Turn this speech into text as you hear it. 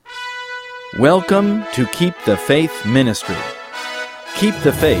Welcome to Keep the Faith Ministry. Keep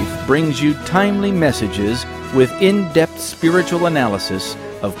the Faith brings you timely messages with in-depth spiritual analysis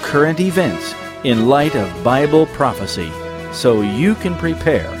of current events in light of Bible prophecy, so you can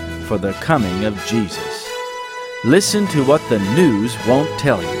prepare for the coming of Jesus. Listen to what the news won't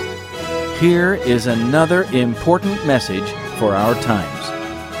tell you. Here is another important message for our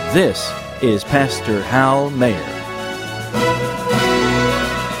times. This is Pastor Hal Mayer.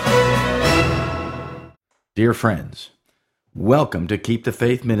 Dear friends, welcome to Keep the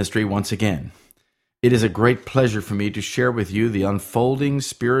Faith Ministry once again. It is a great pleasure for me to share with you the unfolding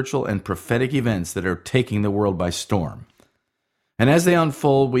spiritual and prophetic events that are taking the world by storm. And as they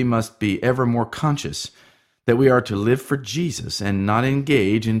unfold, we must be ever more conscious that we are to live for Jesus and not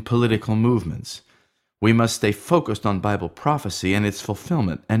engage in political movements. We must stay focused on Bible prophecy and its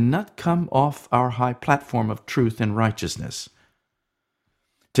fulfillment and not come off our high platform of truth and righteousness.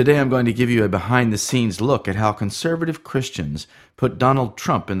 Today I'm going to give you a behind-the-scenes look at how conservative Christians put Donald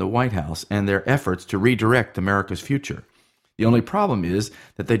Trump in the White House and their efforts to redirect America's future. The only problem is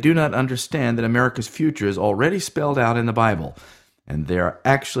that they do not understand that America's future is already spelled out in the Bible, and they are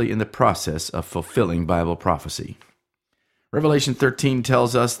actually in the process of fulfilling Bible prophecy. Revelation 13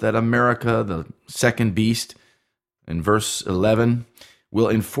 tells us that America, the second beast, in verse 11, will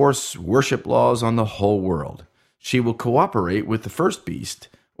enforce worship laws on the whole world. She will cooperate with the first beast,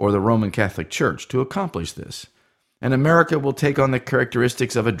 or the Roman Catholic Church, to accomplish this. And America will take on the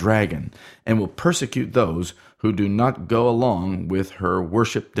characteristics of a dragon and will persecute those who do not go along with her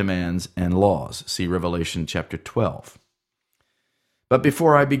worship demands and laws. See Revelation chapter 12. But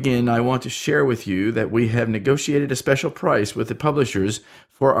before I begin, I want to share with you that we have negotiated a special price with the publishers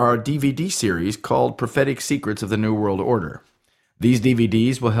for our DVD series called Prophetic Secrets of the New World Order. These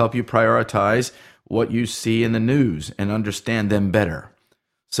DVDs will help you prioritize what you see in the news and understand them better.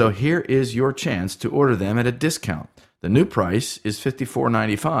 So here is your chance to order them at a discount. The new price is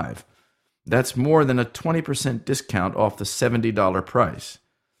 $54.95. That's more than a 20% discount off the $70 price.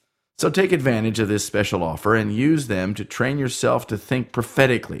 So take advantage of this special offer and use them to train yourself to think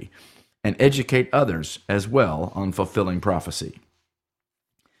prophetically and educate others as well on fulfilling prophecy.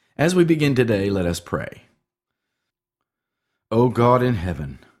 As we begin today, let us pray. O God in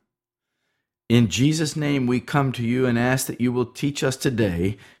heaven, in Jesus' name we come to you and ask that you will teach us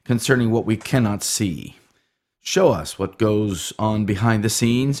today concerning what we cannot see. Show us what goes on behind the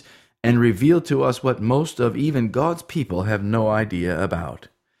scenes and reveal to us what most of even God's people have no idea about.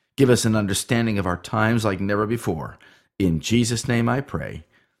 Give us an understanding of our times like never before. In Jesus' name I pray.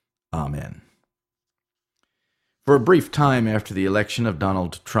 Amen. For a brief time after the election of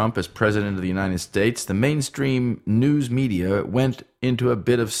Donald Trump as President of the United States, the mainstream news media went into a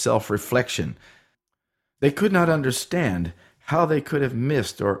bit of self-reflection. They could not understand how they could have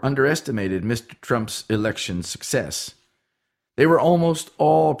missed or underestimated Mr. Trump's election success. They were almost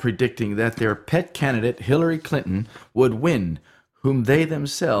all predicting that their pet candidate, Hillary Clinton, would win, whom they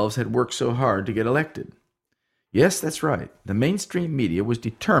themselves had worked so hard to get elected. Yes, that's right. The mainstream media was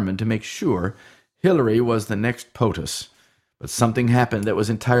determined to make sure Hillary was the next POTUS. But something happened that was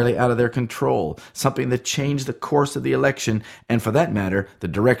entirely out of their control, something that changed the course of the election, and for that matter, the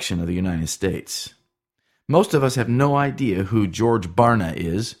direction of the United States. Most of us have no idea who George Barna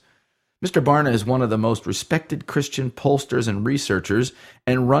is. Mr. Barna is one of the most respected Christian pollsters and researchers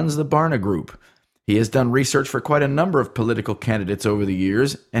and runs the Barna Group. He has done research for quite a number of political candidates over the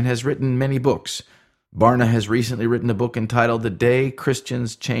years and has written many books. Barna has recently written a book entitled The Day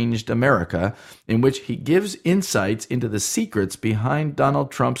Christians Changed America, in which he gives insights into the secrets behind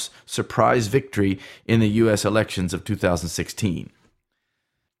Donald Trump's surprise victory in the U.S. elections of 2016.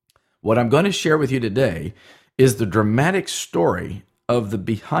 What I'm going to share with you today is the dramatic story of the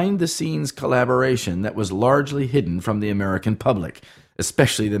behind-the-scenes collaboration that was largely hidden from the American public,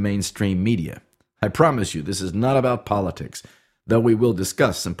 especially the mainstream media. I promise you, this is not about politics, though we will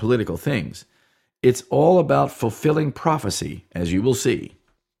discuss some political things. It's all about fulfilling prophecy, as you will see.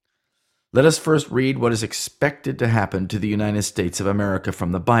 Let us first read what is expected to happen to the United States of America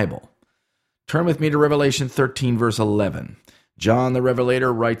from the Bible. Turn with me to Revelation 13, verse 11. John the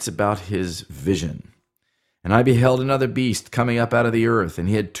Revelator writes about his vision. And I beheld another beast coming up out of the earth, and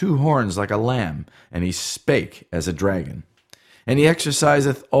he had 2 horns like a lamb, and he spake as a dragon. And he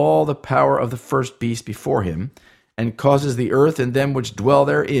exerciseth all the power of the first beast before him, and causes the earth and them which dwell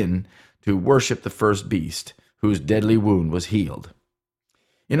therein to worship the first beast, whose deadly wound was healed.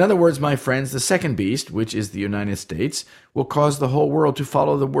 In other words, my friends, the second beast, which is the United States, will cause the whole world to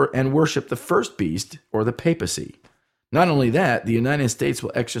follow and worship the first beast, or the papacy. Not only that, the United States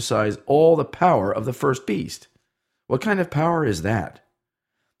will exercise all the power of the first beast. What kind of power is that?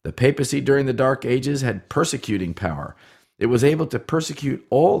 The papacy during the Dark Ages had persecuting power. It was able to persecute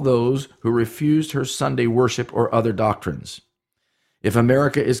all those who refused her Sunday worship or other doctrines. If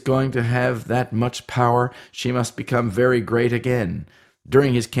America is going to have that much power, she must become very great again.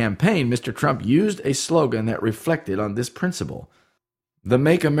 During his campaign, Mr. Trump used a slogan that reflected on this principle. The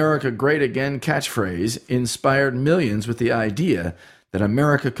Make America Great Again catchphrase inspired millions with the idea that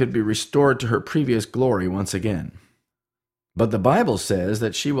America could be restored to her previous glory once again. But the Bible says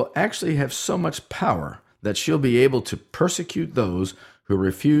that she will actually have so much power that she'll be able to persecute those who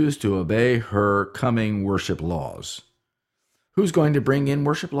refuse to obey her coming worship laws. Who's going to bring in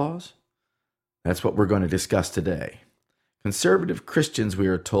worship laws? That's what we're going to discuss today. Conservative Christians, we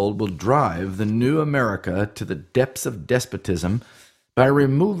are told, will drive the new America to the depths of despotism by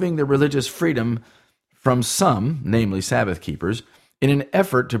removing the religious freedom from some, namely Sabbath keepers, in an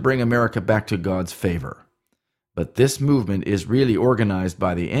effort to bring America back to God's favor. But this movement is really organized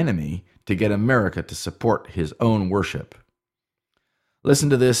by the enemy to get America to support his own worship. Listen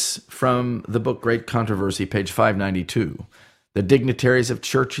to this from the book Great Controversy, page 592. The dignitaries of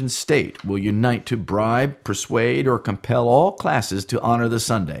church and state will unite to bribe, persuade, or compel all classes to honor the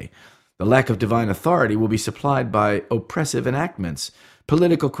Sunday. The lack of divine authority will be supplied by oppressive enactments.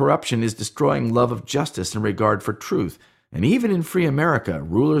 Political corruption is destroying love of justice and regard for truth. And even in free America,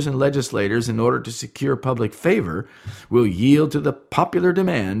 rulers and legislators, in order to secure public favor, will yield to the popular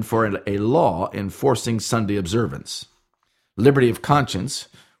demand for a law enforcing Sunday observance. Liberty of conscience,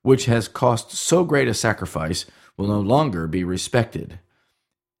 which has cost so great a sacrifice, will no longer be respected.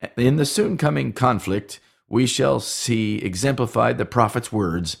 In the soon coming conflict, we shall see exemplified the prophet's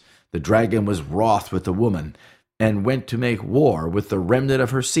words, "The dragon was wroth with the woman, and went to make war with the remnant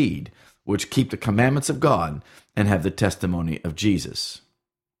of her seed, which keep the commandments of God and have the testimony of Jesus."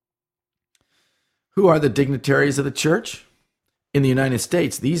 Who are the dignitaries of the church? In the United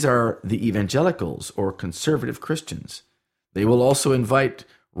States, these are the evangelicals or conservative Christians. They will also invite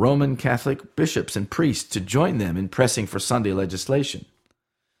Roman Catholic bishops and priests to join them in pressing for Sunday legislation.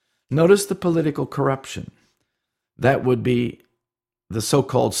 Notice the political corruption. That would be the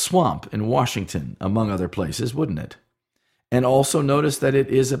so-called swamp in Washington, among other places, wouldn't it? And also notice that it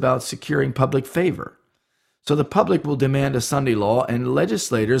is about securing public favor. So the public will demand a Sunday law, and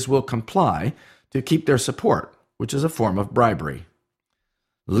legislators will comply to keep their support, which is a form of bribery.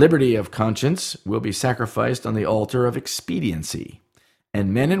 Liberty of conscience will be sacrificed on the altar of expediency,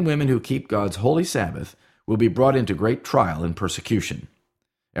 and men and women who keep God's holy Sabbath will be brought into great trial and persecution.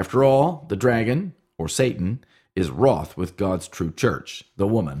 After all, the dragon, or Satan, is wroth with God's true church, the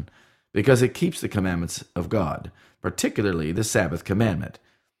woman, because it keeps the commandments of God, particularly the Sabbath commandment,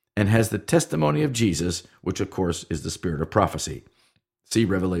 and has the testimony of Jesus, which of course is the spirit of prophecy. See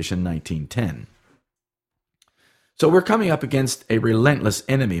Revelation 19:10. So we're coming up against a relentless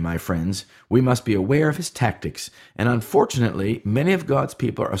enemy, my friends. We must be aware of his tactics, and unfortunately, many of God's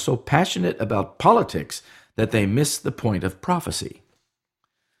people are so passionate about politics that they miss the point of prophecy.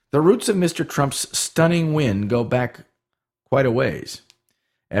 The roots of Mr. Trump's stunning win go back quite a ways.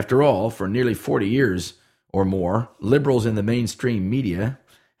 After all, for nearly 40 years or more, liberals in the mainstream media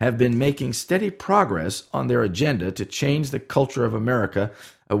have been making steady progress on their agenda to change the culture of America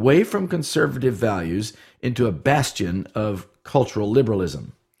away from conservative values into a bastion of cultural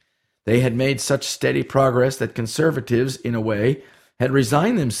liberalism. They had made such steady progress that conservatives, in a way, had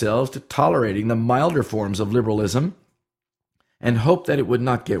resigned themselves to tolerating the milder forms of liberalism and hoped that it would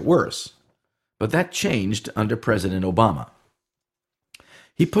not get worse. But that changed under President Obama.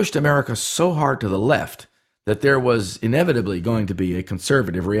 He pushed America so hard to the left that there was inevitably going to be a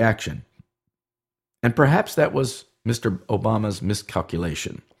conservative reaction. And perhaps that was Mr. Obama's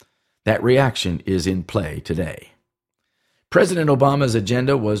miscalculation. That reaction is in play today. President Obama's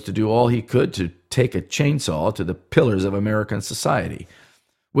agenda was to do all he could to take a chainsaw to the pillars of American society.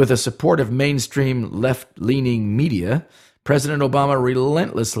 With the support of mainstream left-leaning media, President Obama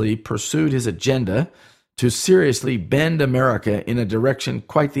relentlessly pursued his agenda to seriously bend America in a direction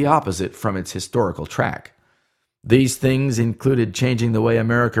quite the opposite from its historical track. These things included changing the way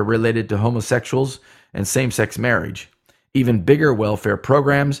America related to homosexuals and same-sex marriage, even bigger welfare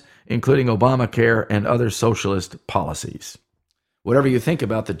programs, including Obamacare and other socialist policies. Whatever you think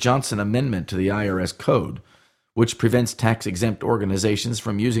about the Johnson Amendment to the IRS Code, which prevents tax-exempt organizations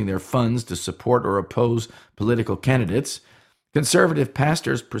from using their funds to support or oppose political candidates, conservative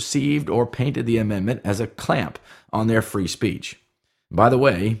pastors perceived or painted the amendment as a clamp on their free speech. By the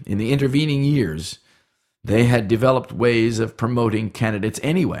way, in the intervening years, they had developed ways of promoting candidates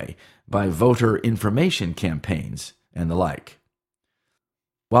anyway by voter information campaigns and the like.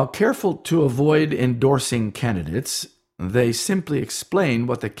 While careful to avoid endorsing candidates, they simply explained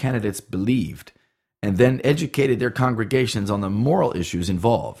what the candidates believed and then educated their congregations on the moral issues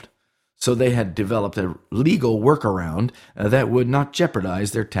involved. So they had developed a legal workaround that would not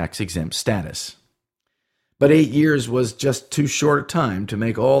jeopardize their tax-exempt status. But 8 years was just too short a time to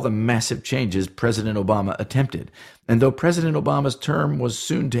make all the massive changes President Obama attempted. And though President Obama's term was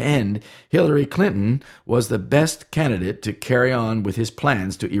soon to end, Hillary Clinton was the best candidate to carry on with his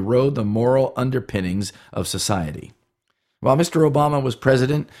plans to erode the moral underpinnings of society. While Mr. Obama was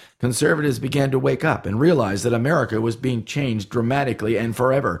president, conservatives began to wake up and realize that America was being changed dramatically and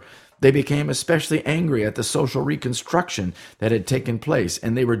forever. They became especially angry at the social reconstruction that had taken place,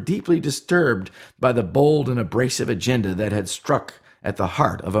 and they were deeply disturbed by the bold and abrasive agenda that had struck at the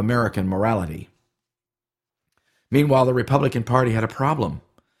heart of American morality. Meanwhile, the Republican Party had a problem.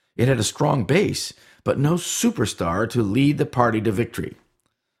 It had a strong base, but no superstar to lead the party to victory.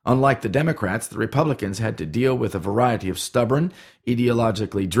 Unlike the Democrats, the Republicans had to deal with a variety of stubborn,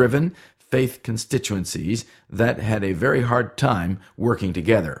 ideologically driven, faith constituencies that had a very hard time working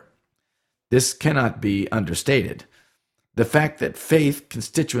together. This cannot be understated. The fact that faith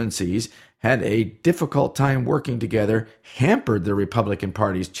constituencies had a difficult time working together hampered the Republican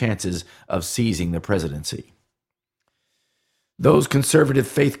Party's chances of seizing the presidency. Those conservative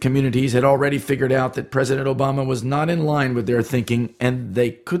faith communities had already figured out that President Obama was not in line with their thinking, and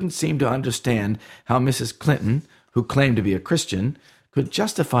they couldn't seem to understand how Mrs. Clinton, who claimed to be a Christian, could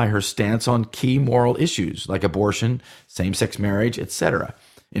justify her stance on key moral issues like abortion, same-sex marriage, etc.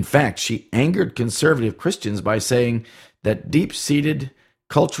 In fact, she angered conservative Christians by saying that deep-seated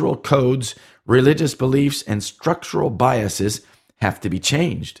cultural codes, religious beliefs, and structural biases have to be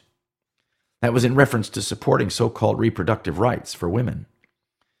changed. That was in reference to supporting so-called reproductive rights for women.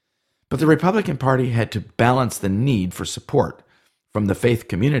 But the Republican Party had to balance the need for support from the faith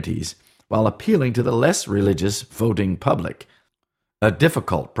communities while appealing to the less religious voting public, a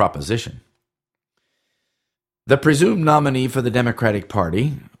difficult proposition. The presumed nominee for the Democratic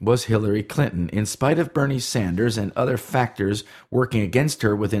Party was Hillary Clinton, in spite of Bernie Sanders and other factors working against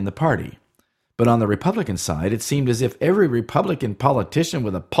her within the party. But on the Republican side, it seemed as if every Republican politician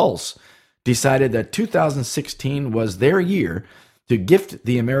with a pulse decided that 2016 was their year to gift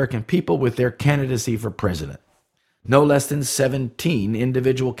the American people with their candidacy for president. No less than 17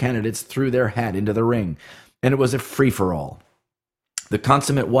 individual candidates threw their hat into the ring, and it was a free-for-all. The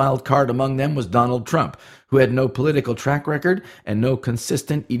consummate wild card among them was Donald Trump, who had no political track record and no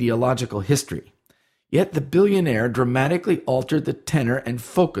consistent ideological history. Yet the billionaire dramatically altered the tenor and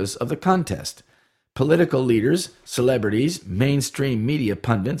focus of the contest. Political leaders, celebrities, mainstream media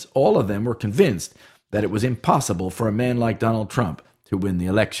pundits, all of them were convinced that it was impossible for a man like Donald Trump to win the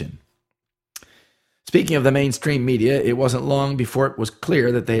election. Speaking of the mainstream media, it wasn't long before it was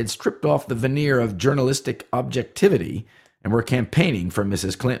clear that they had stripped off the veneer of journalistic objectivity and were campaigning for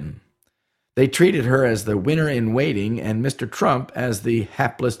Mrs. Clinton. They treated her as the winner-in-waiting and Mr. Trump as the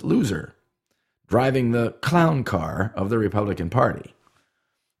hapless loser, driving the clown car of the Republican Party.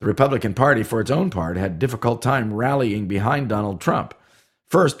 The Republican Party, for its own part, had a difficult time rallying behind Donald Trump.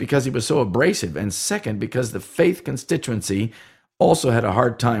 First, because he was so abrasive, and second, because the faith constituency also had a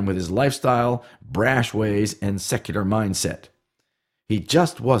hard time with his lifestyle, brash ways, and secular mindset. He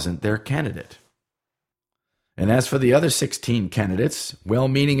just wasn't their candidate. And as for the other 16 candidates,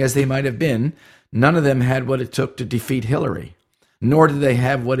 well-meaning as they might have been, none of them had what it took to defeat Hillary, nor did they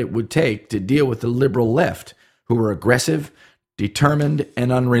have what it would take to deal with the liberal left, who were aggressive, determined,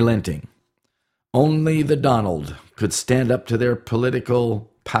 and unrelenting. Only the Donald could stand up to their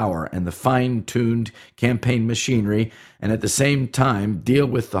political power and the fine-tuned campaign machinery, and at the same time deal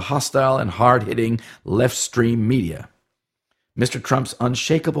with the hostile and hard-hitting left-stream media. Mr. Trump's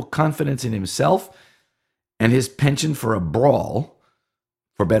unshakable confidence in himself and his penchant for a brawl,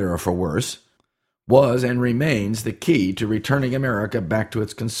 for better or for worse, was and remains the key to returning America back to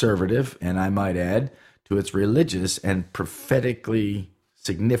its conservative, and I might add, to its religious and prophetically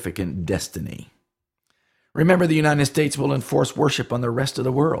significant destiny. Remember, the United States will enforce worship on the rest of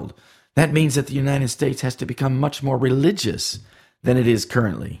the world. That means that the United States has to become much more religious than it is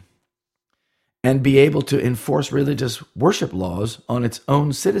currently, and be able to enforce religious worship laws on its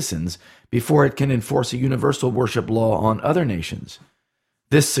own citizens before it can enforce a universal worship law on other nations.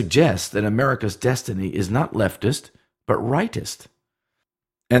 This suggests that America's destiny is not leftist, but rightist.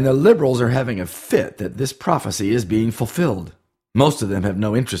 And the liberals are having a fit that this prophecy is being fulfilled. Most of them have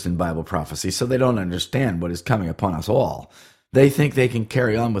no interest in Bible prophecy, so they don't understand what is coming upon us all. They think they can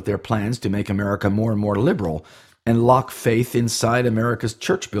carry on with their plans to make America more and more liberal and lock faith inside America's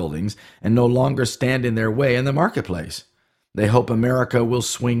church buildings and no longer stand in their way in the marketplace. They hope America will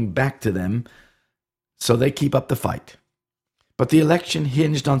swing back to them, so they keep up the fight. But the election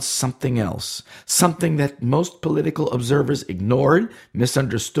hinged on something else, something that most political observers ignored,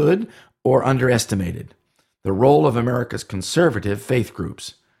 misunderstood, or underestimated: the role of America's conservative faith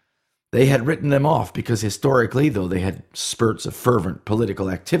groups. They had written them off because historically, though they had spurts of fervent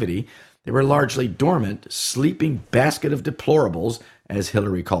political activity, they were largely dormant, sleeping basket of deplorables, as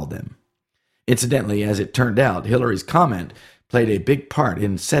Hillary called them. Incidentally, as it turned out, Hillary's comment played a big part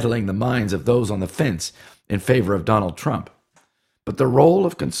in settling the minds of those on the fence in favor of Donald Trump. But the role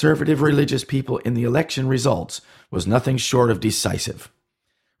of conservative religious people in the election results was nothing short of decisive.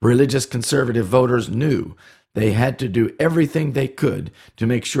 Religious conservative voters knew they had to do everything they could to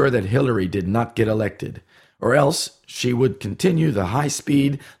make sure that Hillary did not get elected, or else she would continue the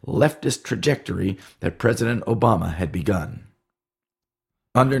high-speed leftist trajectory that President Obama had begun.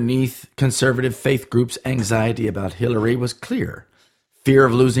 Underneath conservative faith groups' anxiety about Hillary was clear: fear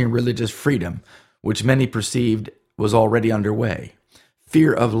of losing religious freedom, which many perceived was already underway;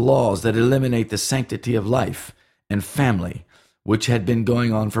 fear of laws that eliminate the sanctity of life and family, which had been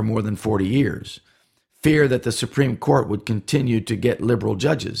going on for more than 40 years; fear that the Supreme Court would continue to get liberal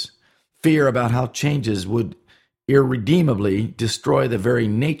judges; fear about how changes would irredeemably destroy the very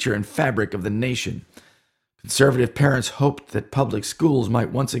nature and fabric of the nation. Conservative parents hoped that public schools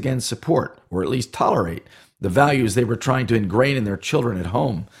might once again support, or at least tolerate, the values they were trying to ingrain in their children at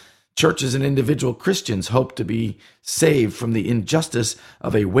home. Churches and individual Christians hoped to be saved from the injustice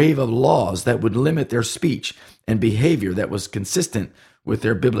of a wave of laws that would limit their speech and behavior that was consistent with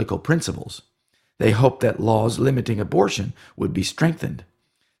their biblical principles. They hoped that laws limiting abortion would be strengthened.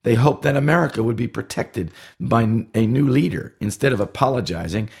 They hoped that America would be protected by a new leader instead of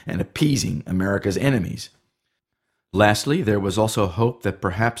apologizing and appeasing America's enemies. Lastly, there was also hope that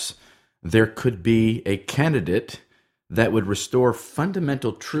perhaps there could be a candidate that would restore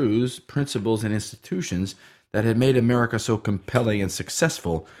fundamental truths, principles, and institutions that had made America so compelling and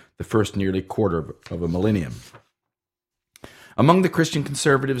successful the first nearly quarter of a millennium. Among the Christian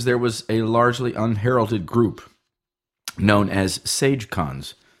conservatives, there was a largely unheralded group known as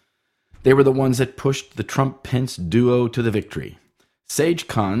SageCons. They were the ones that pushed the Trump-Pence duo to the victory.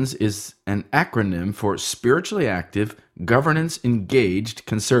 SageCons is an acronym for Spiritually Active, Governance-Engaged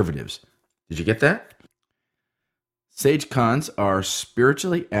Conservatives. Did you get that? SageCons are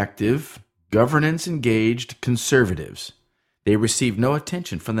spiritually active, governance-engaged conservatives. They receive no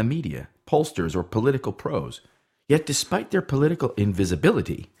attention from the media, pollsters, or political pros. Yet despite their political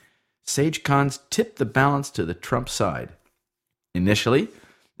invisibility, SageCons tipped the balance to the Trump side. Initially,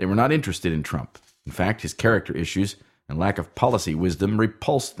 they were not interested in Trump. In fact, his character issues and lack of policy wisdom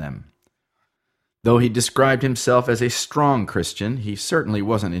repulsed them. Though he described himself as a strong Christian, he certainly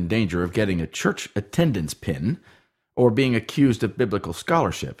wasn't in danger of getting a church attendance pin or being accused of biblical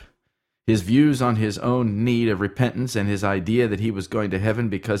scholarship. His views on his own need of repentance and his idea that he was going to heaven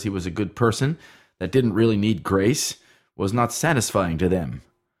because he was a good person that didn't really need grace was not satisfying to them.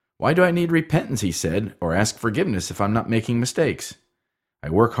 "Why do I need repentance," he said, "or ask forgiveness if I'm not making mistakes? I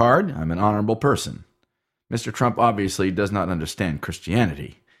work hard, I'm an honorable person." Mr. Trump obviously does not understand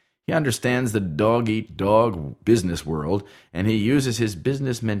Christianity. He understands the dog-eat-dog business world, and he uses his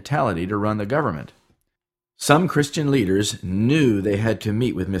business mentality to run the government. Some Christian leaders knew they had to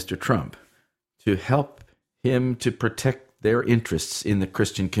meet with Mr. Trump to help him to protect their interests in the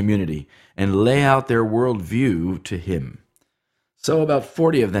Christian community and lay out their worldview to him. So about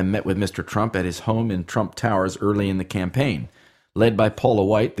 40 of them met with Mr. Trump at his home in Trump Towers early in the campaign. Led by Paula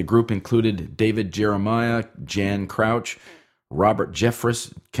White, the group included David Jeremiah, Jan Crouch, Robert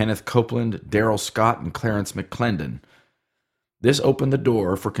Jeffress, Kenneth Copeland, Darrell Scott, and Clarence McClendon. This opened the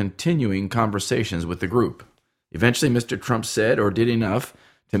door for continuing conversations with the group. Eventually, Mr. Trump said or did enough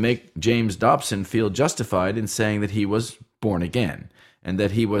to make James Dobson feel justified in saying that he was born again and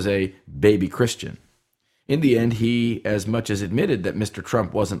that he was a baby Christian. In the end, he as much as admitted that Mr.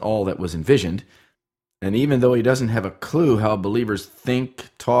 Trump wasn't all that was envisioned. And even though he doesn't have a clue how believers think,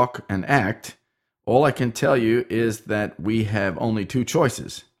 talk, and act, all I can tell you is that we have only two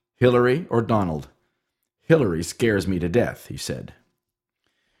choices: Hillary or Donald. "Hillary scares me to death," he said.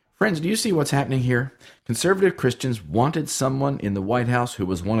 Friends, do you see what's happening here? Conservative Christians wanted someone in the White House who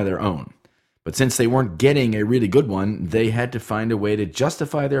was one of their own. But since they weren't getting a really good one, they had to find a way to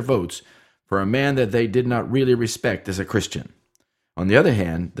justify their votes for a man that they did not really respect as a Christian. On the other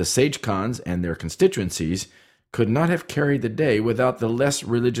hand, the SageCons and their constituencies could not have carried the day without the less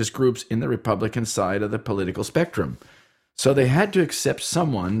religious groups in the Republican side of the political spectrum. So they had to accept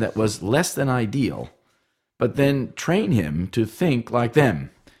someone that was less than ideal, but then train him to think like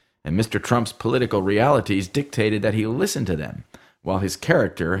them. And Mr. Trump's political realities dictated that he listened to them, while his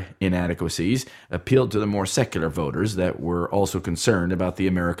character inadequacies appealed to the more secular voters that were also concerned about the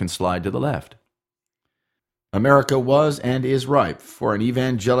American slide to the left. America was and is ripe for an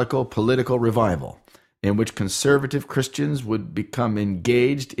evangelical political revival, in which conservative Christians would become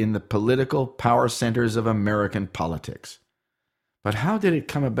engaged in the political power centers of American politics. But how did it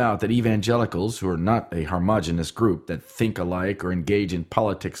come about that evangelicals, who are not a homogeneous group that think alike or engage in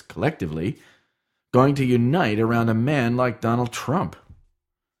politics collectively, going to unite around a man like Donald Trump?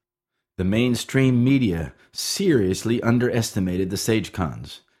 The mainstream media seriously underestimated the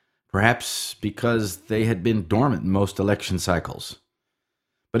SageCons, perhaps because they had been dormant in most election cycles.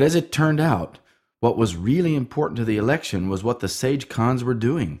 But as it turned out, what was really important to the election was what the SageCons were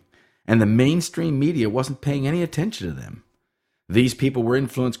doing, and the mainstream media wasn't paying any attention to them. These people were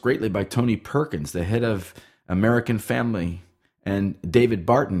influenced greatly by Tony Perkins, the head of American Family, and David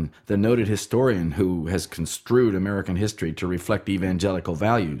Barton, the noted historian who has construed American history to reflect evangelical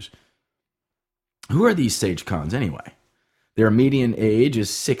values. Who are these SageCons anyway? Their median age is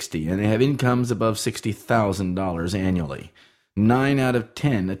 60, and they have incomes above $60,000 annually. 9 out of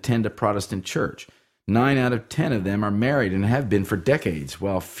 10 attend a Protestant church. 9 out of 10 of them are married and have been for decades,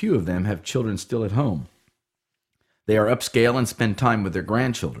 while few of them have children still at home. They are upscale and spend time with their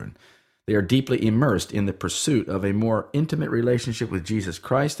grandchildren. They are deeply immersed in the pursuit of a more intimate relationship with Jesus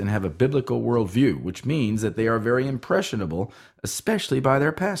Christ and have a biblical worldview, which means that they are very impressionable, especially by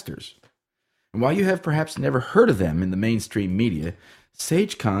their pastors. And while you have perhaps never heard of them in the mainstream media,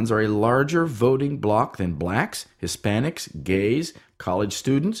 SageCons are a larger voting bloc than blacks, Hispanics, gays, college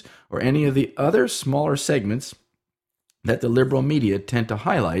students, or any of the other smaller segments that the liberal media tend to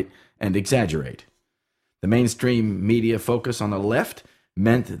highlight and exaggerate. The mainstream media focus on the left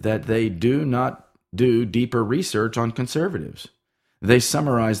meant that they do not do deeper research on conservatives. They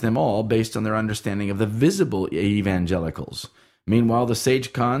summarize them all based on their understanding of the visible evangelicals. Meanwhile, the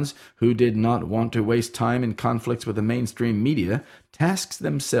SageCons, who did not want to waste time in conflicts with the mainstream media, tasked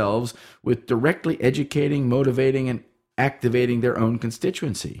themselves with directly educating, motivating, and activating their own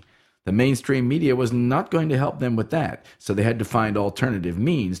constituency. The mainstream media was not going to help them with that, so they had to find alternative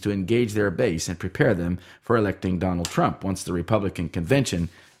means to engage their base and prepare them for electing Donald Trump once the Republican convention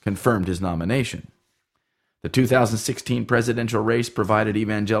confirmed his nomination. The 2016 presidential race provided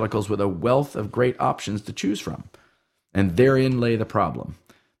evangelicals with a wealth of great options to choose from, and therein lay the problem.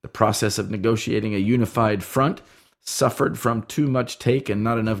 The process of negotiating a unified front suffered from too much take and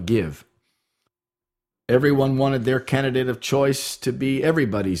not enough give. Everyone wanted their candidate of choice to be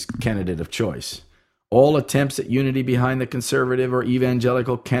everybody's candidate of choice. All attempts at unity behind the conservative or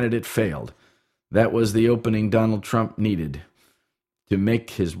evangelical candidate failed. That was the opening Donald Trump needed to make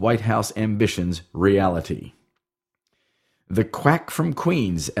his White House ambitions reality. The quack from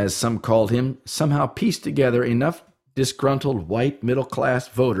Queens, as some called him, somehow pieced together enough disgruntled white middle-class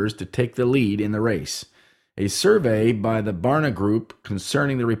voters to take the lead in the race. A survey by the Barna Group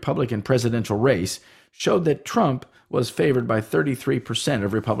concerning the Republican presidential race showed that Trump was favored by 33%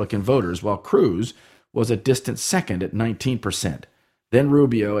 of Republican voters, while Cruz was a distant second at 19%, then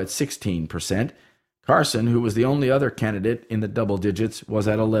Rubio at 16%. Carson, who was the only other candidate in the double digits, was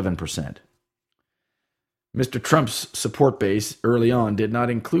at 11%. Mr. Trump's support base early on did not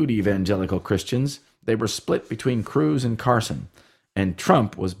include evangelical Christians. They were split between Cruz and Carson, and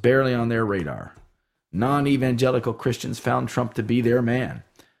Trump was barely on their radar. Non-evangelical Christians found Trump to be their man,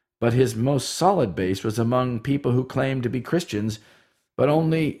 but his most solid base was among people who claimed to be Christians, but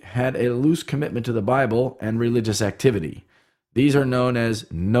only had a loose commitment to the Bible and religious activity. These are known as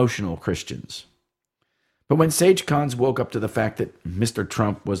notional Christians. But when SageCons woke up to the fact that Mr.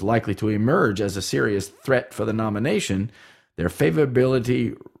 Trump was likely to emerge as a serious threat for the nomination, their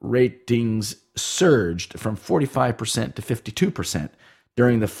favorability ratings surged from 45% to 52%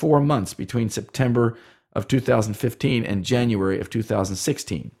 during the 4 months between September of 2015 and January of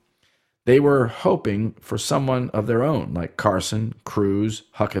 2016. They were hoping for someone of their own, like Carson, Cruz,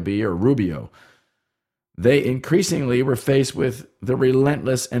 Huckabee, or Rubio. They increasingly were faced with the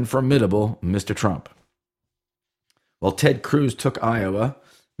relentless and formidable Mr. Trump. While Ted Cruz took Iowa,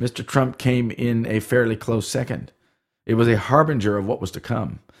 Mr. Trump came in a fairly close second. It was a harbinger of what was to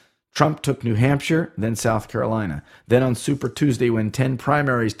come. Trump took New Hampshire, then South Carolina. Then on Super Tuesday, when 10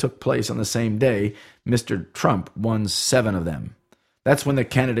 primaries took place on the same day, Mr. Trump won 7 of them. That's when the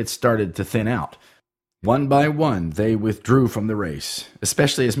candidates started to thin out. One by one, they withdrew from the race,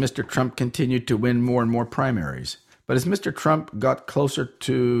 especially as Mr. Trump continued to win more and more primaries. But as Mr. Trump got closer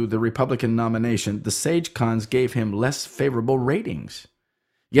to the Republican nomination, the SageCons gave him less favorable ratings.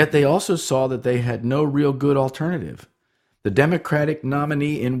 Yet they also saw that they had no real good alternative. The Democratic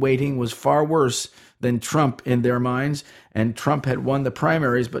nominee in waiting was far worse than Trump in their minds, and Trump had won the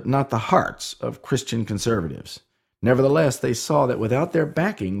primaries but not the hearts of Christian conservatives. Nevertheless, they saw that without their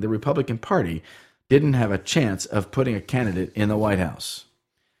backing, the Republican Party didn't have a chance of putting a candidate in the White House.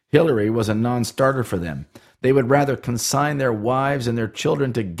 Hillary was a non-starter for them. They would rather consign their wives and their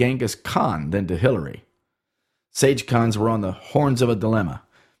children to Genghis Khan than to Hillary. SageCons were on the horns of a dilemma.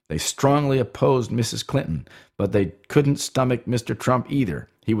 They strongly opposed Mrs. Clinton, but they couldn't stomach Mr. Trump either.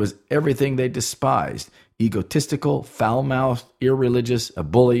 He was everything they despised: egotistical, foul-mouthed, irreligious, a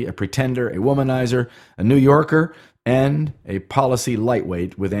bully, a pretender, a womanizer, a New Yorker, and a policy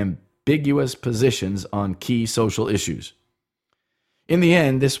lightweight with ambiguous positions on key social issues. In the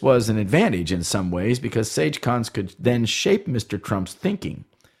end, this was an advantage in some ways because SageCons could then shape Mr. Trump's thinking.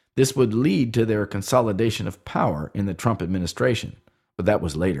 This would lead to their consolidation of power in the Trump administration, but that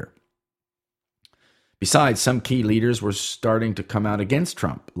was later. Besides, some key leaders were starting to come out against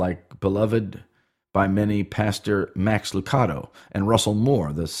Trump, like beloved by many Pastor Max Lucado and Russell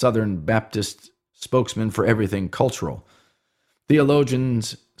Moore, the Southern Baptist spokesman for everything cultural.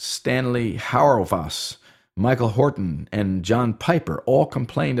 Theologians Stanley Hauerwas, Michael Horton, and John Piper all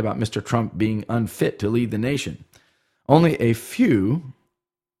complained about Mr. Trump being unfit to lead the nation. Only a few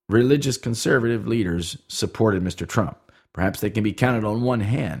religious conservative leaders supported Mr. Trump. Perhaps they can be counted on one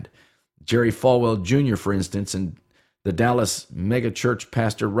hand. Jerry Falwell Jr., for instance, and the Dallas megachurch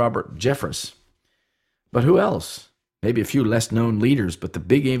pastor Robert Jeffress. But who else? Maybe a few less-known leaders, but the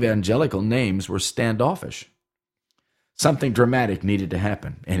big evangelical names were standoffish. Something dramatic needed to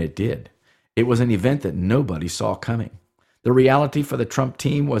happen, and it did. It was an event that nobody saw coming. The reality for the Trump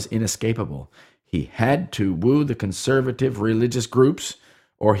team was inescapable. He had to woo the conservative religious groups,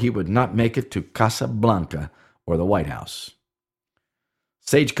 or he would not make it to Casablanca or the White House.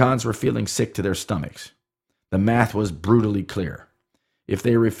 SageCons were feeling sick to their stomachs. The math was brutally clear. If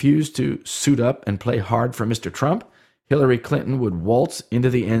they refused to suit up and play hard for Mr. Trump, Hillary Clinton would waltz into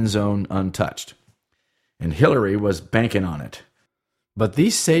the end zone untouched. And Hillary was banking on it. But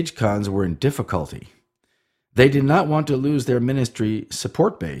these SageCons were in difficulty. They did not want to lose their ministry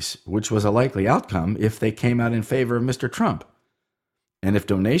support base, which was a likely outcome if they came out in favor of Mr. Trump. And if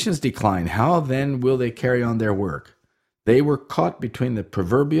donations decline, how then will they carry on their work? They were caught between the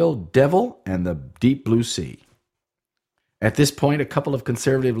proverbial devil and the deep blue sea. At this point, a couple of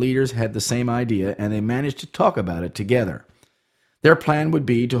conservative leaders had the same idea, and they managed to talk about it together. Their plan would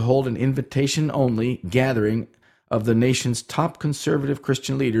be to hold an invitation-only gathering of the nation's top conservative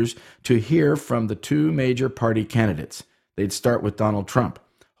Christian leaders to hear from the two major party candidates. They'd start with Donald Trump,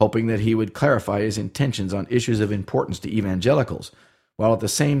 hoping that he would clarify his intentions on issues of importance to evangelicals, while at the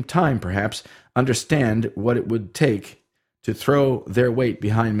same time, perhaps, understand what it would take to throw their weight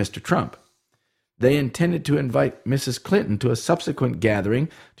behind Mr. Trump. They intended to invite Mrs. Clinton to a subsequent gathering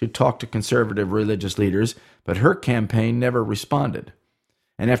to talk to conservative religious leaders, but her campaign never responded.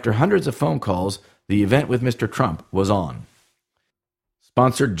 And after hundreds of phone calls, the event with Mr. Trump was on.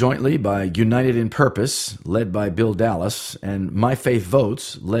 Sponsored jointly by United in Purpose, led by Bill Dallas, and My Faith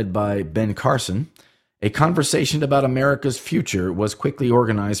Votes, led by Ben Carson, a conversation about America's future was quickly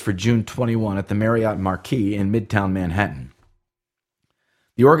organized for June 21 at the Marriott Marquis in Midtown Manhattan.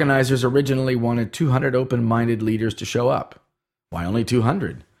 The organizers originally wanted 200 open-minded leaders to show up. Why only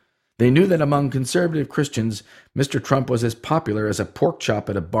 200? They knew that among conservative Christians, Mr. Trump was as popular as a pork chop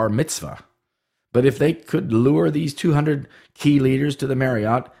at a bar mitzvah. But if they could lure these 200 key leaders to the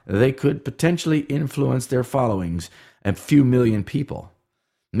Marriott, they could potentially influence their followings, a few million people.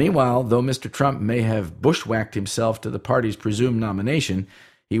 Meanwhile, though Mr. Trump may have bushwhacked himself to the party's presumed nomination,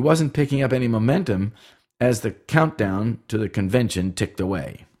 he wasn't picking up any momentum as the countdown to the convention ticked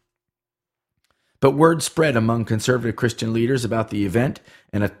away. But word spread among conservative Christian leaders about the event,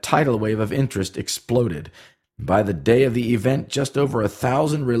 and a tidal wave of interest exploded. By the day of the event, just over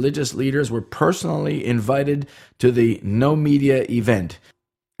 1,000 religious leaders were personally invited to the no media event,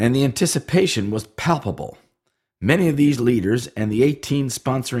 and the anticipation was palpable. Many of these leaders and the 18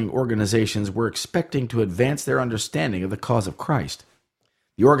 sponsoring organizations were expecting to advance their understanding of the cause of Christ.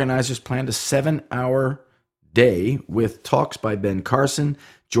 The organizers planned a 7-hour day with talks by Ben Carson,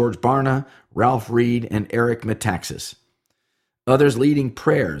 George Barna, Ralph Reed, and Eric Metaxas. Others leading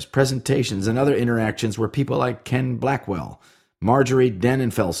prayers, presentations, and other interactions were people like Ken Blackwell, Marjorie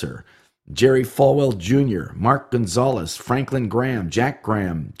Dannenfelser, Jerry Falwell Jr., Mark Gonzalez, Franklin Graham, Jack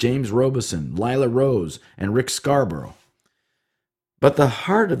Graham, James Robeson, Lila Rose, and Rick Scarborough. But the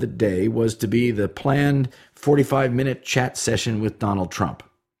heart of the day was to be the planned 45-minute chat session with Donald Trump.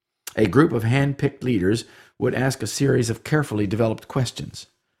 A group of hand-picked leaders would ask a series of carefully developed questions.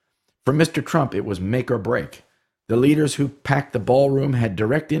 For Mr. Trump, it was make or break. The leaders who packed the ballroom had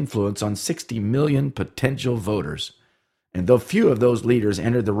direct influence on 60 million potential voters. And though few of those leaders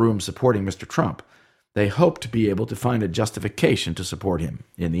entered the room supporting Mr. Trump, they hoped to be able to find a justification to support him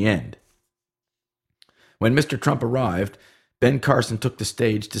in the end. When Mr. Trump arrived, Ben Carson took the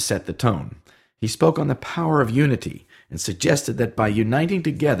stage to set the tone. He spoke on the power of unity and suggested that by uniting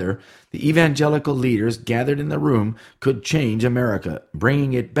together, the evangelical leaders gathered in the room could change America,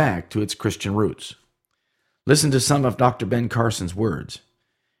 bringing it back to its Christian roots. Listen to some of Dr. Ben Carson's words.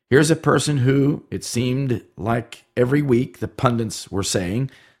 Here's a person who, it seemed like every week the pundits were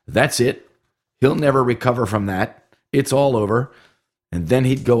saying, "That's it. He'll never recover from that. It's all over." And then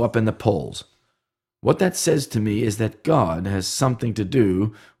he'd go up in the polls. What that says to me is that God has something to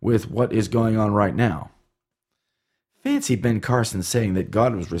do with what is going on right now. Fancy Ben Carson saying that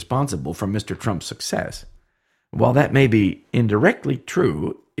God was responsible for Mr. Trump's success. While that may be indirectly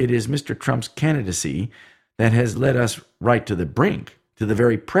true, it is Mr. Trump's candidacy that has led us right to the brink, to the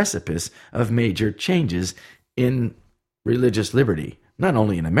very precipice of major changes in religious liberty, not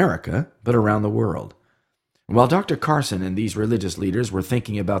only in America, but around the world. While Dr. Carson and these religious leaders were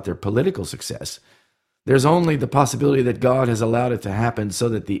thinking about their political success, there's only the possibility that God has allowed it to happen so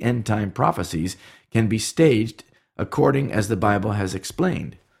that the end-time prophecies can be staged according as the Bible has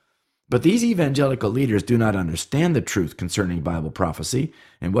explained. But these evangelical leaders do not understand the truth concerning Bible prophecy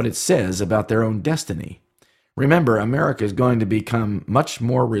and what it says about their own destiny. Remember, America is going to become much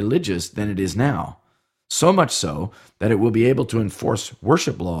more religious than it is now, so much so that it will be able to enforce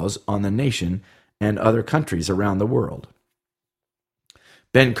worship laws on the nation and other countries around the world.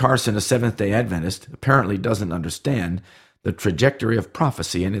 Ben Carson, a Seventh-day Adventist, apparently doesn't understand the trajectory of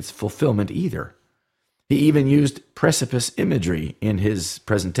prophecy and its fulfillment either. He even used precipice imagery in his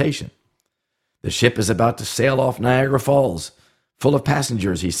presentation. The ship is about to sail off Niagara Falls, full of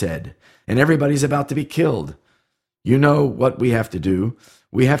passengers, he said, and everybody's about to be killed. You know what we have to do.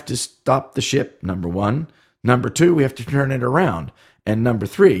 We have to stop the ship, number one. Number two, we have to turn it around. And number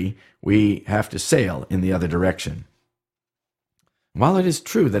three, we have to sail in the other direction. While it is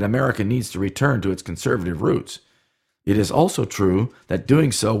true that America needs to return to its conservative roots, it is also true that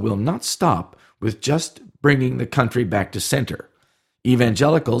doing so will not stop with just bringing the country back to center.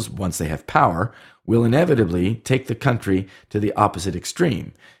 Evangelicals, once they have power, will inevitably take the country to the opposite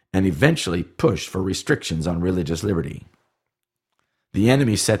extreme and eventually push for restrictions on religious liberty. The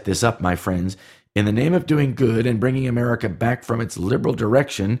enemy set this up, my friends. In the name of doing good and bringing America back from its liberal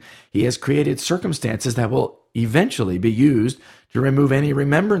direction, he has created circumstances that will eventually be used to remove any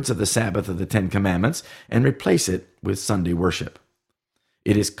remembrance of the Sabbath of the Ten Commandments and replace it with Sunday worship.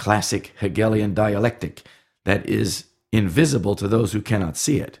 It is classic Hegelian dialectic that is invisible to those who cannot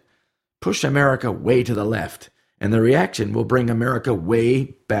see it. Push America way to the left, and the reaction will bring America way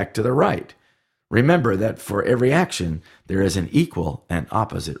back to the right. Remember that for every action, there is an equal and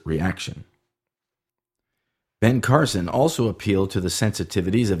opposite reaction. Ben Carson also appealed to the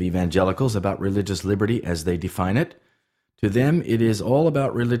sensitivities of evangelicals about religious liberty as they define it. To them, it is all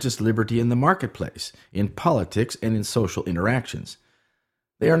about religious liberty in the marketplace, in politics, and in social interactions.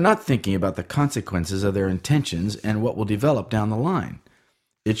 They are not thinking about the consequences of their intentions and what will develop down the line.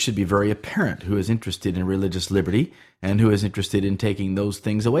 It should be very apparent who is interested in religious liberty and who is interested in taking those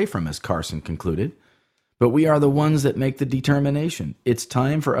things away from us, Carson concluded. But we are the ones that make the determination. It's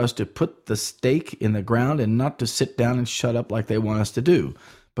time for us to put the stake in the ground and not to sit down and shut up like they want us to do,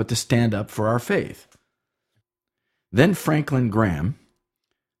 but to stand up for our faith. Then Franklin Graham,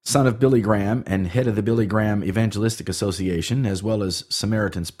 son of Billy Graham and head of the Billy Graham Evangelistic Association, as well as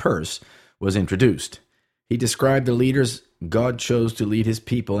Samaritan's Purse, was introduced. He described the leaders God chose to lead his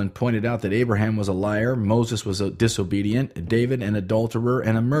people and pointed out that Abraham was a liar, Moses was disobedient, David an adulterer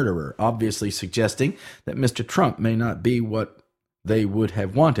and a murderer, obviously suggesting that Mr. Trump may not be what they would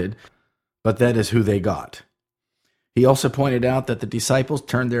have wanted, but that is who they got. He also pointed out that the disciples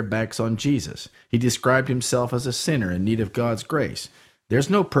turned their backs on Jesus. He described himself as a sinner in need of God's grace. There's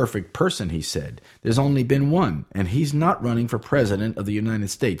no perfect person, he said. There's only been one, and he's not running for president of the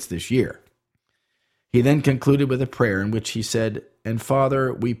United States this year. He then concluded with a prayer in which he said, "And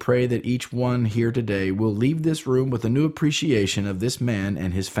Father, we pray that each one here today will leave this room with a new appreciation of this man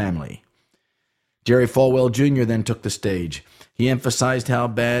and his family." Jerry Falwell Jr. then took the stage. He emphasized how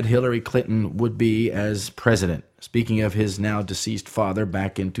bad Hillary Clinton would be as president, speaking of his now deceased father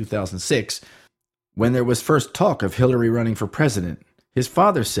back in 2006, when there was first talk of Hillary running for president. His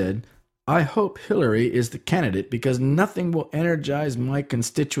father said, "I hope Hillary is the candidate because nothing will energize my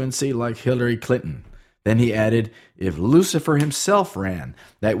constituency like Hillary Clinton." Then he added, "If Lucifer himself ran,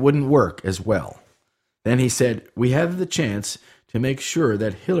 that wouldn't work as well." Then he said, "We have the chance to make sure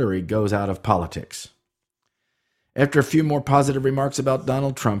that Hillary goes out of politics." After a few more positive remarks about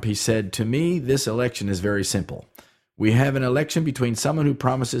Donald Trump, he said, "To me, this election is very simple. We have an election between someone who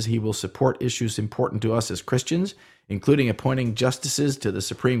promises he will support issues important to us as Christians, including appointing justices to the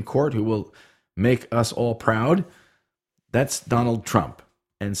Supreme Court who will make us all proud. That's Donald Trump.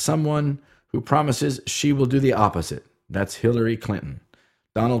 And someone who promises she will do the opposite. That's Hillary Clinton.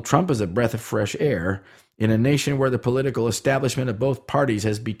 Donald Trump is a breath of fresh air in a nation where the political establishment of both parties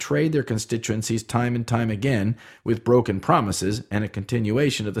has betrayed their constituencies time and time again with broken promises and a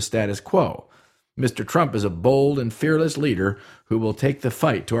continuation of the status quo. Mr. Trump is a bold and fearless leader who will take the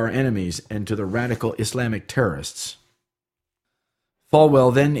fight to our enemies and to the radical Islamic terrorists."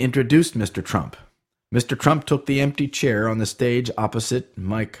 Falwell then introduced Mr. Trump. Mr. Trump took the empty chair on the stage opposite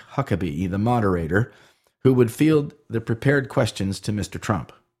Mike Huckabee, the moderator, who would field the prepared questions to Mr.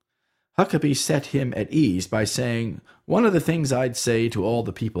 Trump. Huckabee set him at ease by saying, "One of the things I'd say to all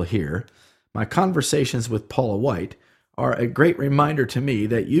the people here, my conversations with Paula White are a great reminder to me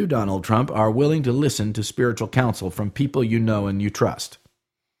that you, Donald Trump, are willing to listen to spiritual counsel from people you know and you trust."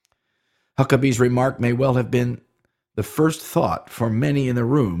 Huckabee's remark may well have been the first thought for many in the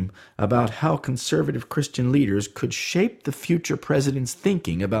room about how conservative Christian leaders could shape the future president's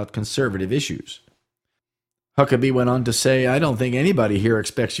thinking about conservative issues. Huckabee went on to say, "I don't think anybody here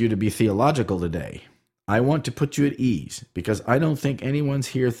expects you to be theological today. I want to put you at ease because I don't think anyone's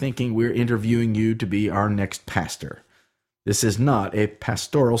here thinking we're interviewing you to be our next pastor. This is not a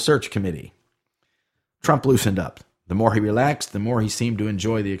pastoral search committee." Trump loosened up. The more he relaxed, the more he seemed to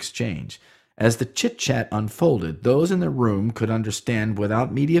enjoy the exchange. As the chit-chat unfolded, those in the room could understand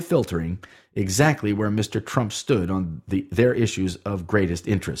without media filtering exactly where Mr. Trump stood on their issues of greatest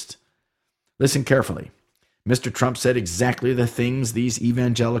interest. Listen carefully. Mr. Trump said exactly the things these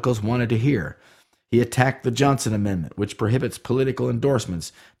evangelicals wanted to hear. He attacked the Johnson Amendment, which prohibits political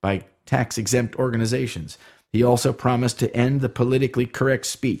endorsements by tax-exempt organizations. He also promised to end the politically correct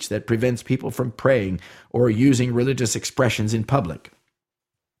speech that prevents people from praying or using religious expressions in public.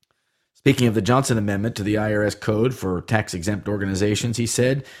 Speaking of the Johnson Amendment to the IRS code for tax-exempt organizations, he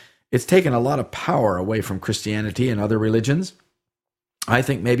said, "It's taken a lot of power away from Christianity and other religions. I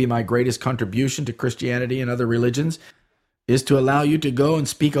think maybe my greatest contribution to Christianity and other religions is to allow you to go and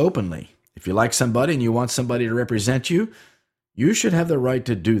speak openly. If you like somebody and you want somebody to represent you, you should have the right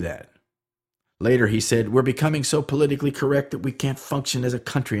to do that." Later, he said, "We're becoming so politically correct that we can't function as a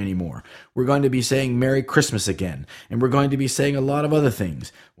country anymore. We're going to be saying Merry Christmas again, and we're going to be saying a lot of other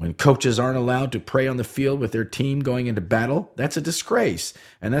things. When coaches aren't allowed to pray on the field with their team going into battle, that's a disgrace,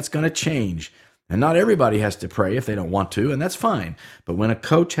 and that's going to change. And not everybody has to pray if they don't want to, and that's fine. But when a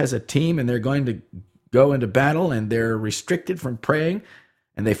coach has a team and they're going to go into battle and they're restricted from praying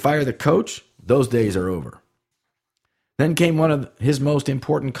and they fire the coach, those days are over." Then came one of his most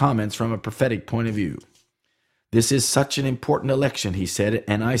important comments from a prophetic point of view. "This is such an important election," he said,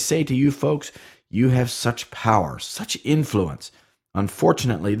 "and I say to you folks, you have such power, such influence.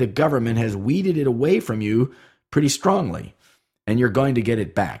 Unfortunately, the government has weeded it away from you pretty strongly, and you're going to get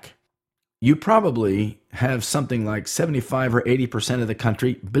it back. You probably have something like 75 or 80% of the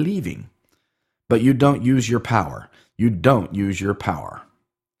country believing, but you don't use your power. You don't use your power.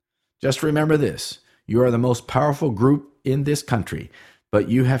 Just remember this. You are the most powerful group in this country, but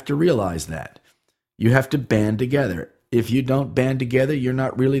you have to realize that. You have to band together. If you don't band together, you're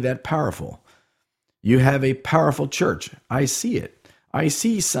not really that powerful. You have a powerful church. I see it. I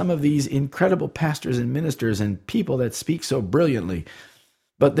see some of these incredible pastors and ministers and people that speak so brilliantly,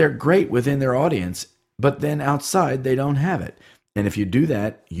 but they're great within their audience, but then outside they don't have it. And if you do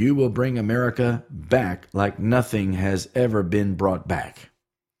that, you will bring America back like nothing has ever been brought back."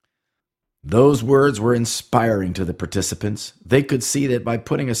 Those words were inspiring to the participants. They could see that by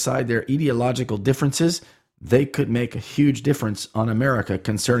putting aside their ideological differences, they could make a huge difference on America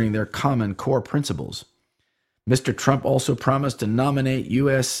concerning their common core principles. Mr. Trump also promised to nominate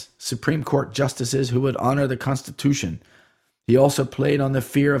U.S. Supreme Court justices who would honor the Constitution. He also played on the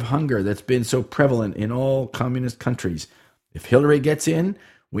fear of hunger that's been so prevalent in all communist countries. If Hillary gets in,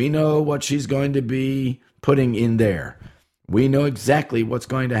 we know what she's going to be putting in there. We know exactly what's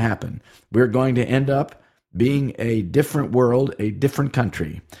going to happen. We're going to end up being a different world, a different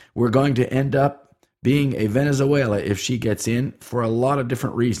country. We're going to end up being a Venezuela if she gets in for a lot of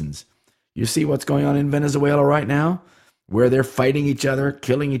different reasons. You see what's going on in Venezuela right now, where they're fighting each other,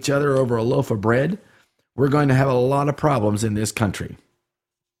 killing each other over a loaf of bread? We're going to have a lot of problems in this country.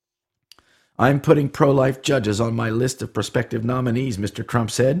 I'm putting pro-life judges on my list of prospective nominees, Mr.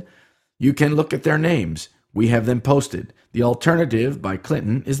 Trump said. You can look at their names. We have them posted. The alternative by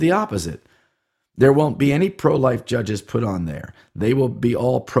Clinton is the opposite. There won't be any pro-life judges put on there. They will be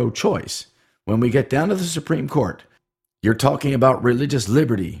all pro-choice. When we get down to the Supreme Court, you're talking about religious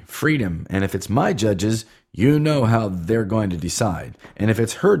liberty, freedom, and if it's my judges, you know how they're going to decide. And if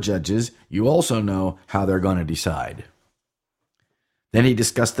it's her judges, you also know how they're going to decide. Then he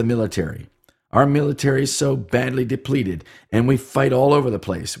discussed the military. Our military is so badly depleted, and we fight all over the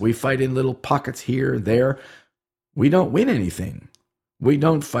place. We fight in little pockets here and there. We don't win anything. We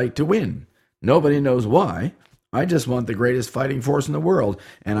don't fight to win. Nobody knows why. I just want the greatest fighting force in the world,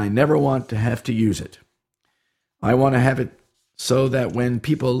 and I never want to have to use it. I want to have it so that when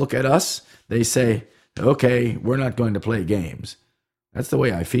people look at us, they say, okay, we're not going to play games. That's the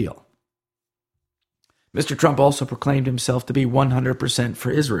way I feel. Mr. Trump also proclaimed himself to be 100%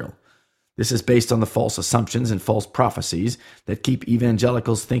 for Israel. This is based on the false assumptions and false prophecies that keep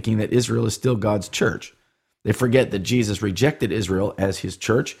evangelicals thinking that Israel is still God's church. They forget that Jesus rejected Israel as his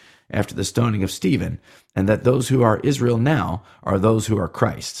church after the stoning of Stephen, and that those who are Israel now are those who are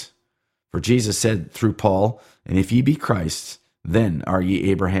Christ's. For Jesus said through Paul, "And if ye be Christ's, then are ye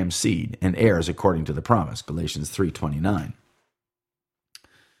Abraham's seed, and heirs according to the promise." Galatians 3:29.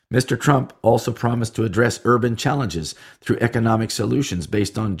 Mr. Trump also promised to address urban challenges through economic solutions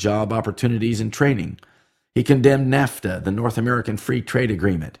based on job opportunities and training. He condemned NAFTA, the North American Free Trade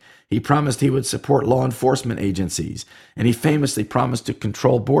Agreement. He promised he would support law enforcement agencies, and he famously promised to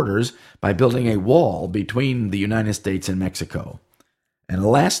control borders by building a wall between the United States and Mexico. And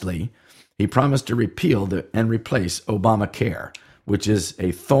lastly, he promised to repeal and replace Obamacare, which is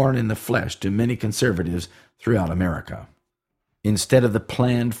a thorn in the flesh to many conservatives throughout America. Instead of the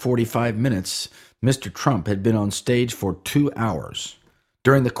planned 45 minutes, Mr. Trump had been on stage for 2 hours.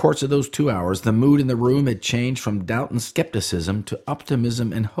 During the course of those 2 hours, the mood in the room had changed from doubt and skepticism to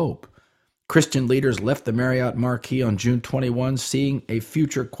optimism and hope. Christian leaders left the Marriott Marquis on June 21 seeing a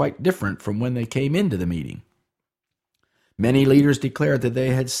future quite different from when they came into the meeting. Many leaders declared that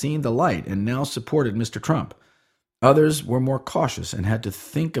they had seen the light and now supported Mr. Trump. Others were more cautious and had to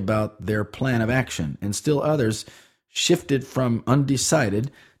think about their plan of action, and still others shifted from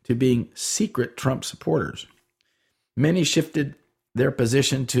undecided to being secret Trump supporters. Many shifted their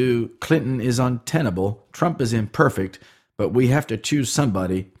position to Clinton is untenable, Trump is imperfect, but we have to choose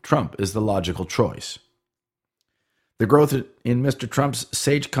somebody. Trump is the logical choice. The growth in Mr. Trump's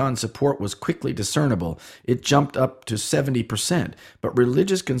SageCon support was quickly discernible. It jumped up to 70%, but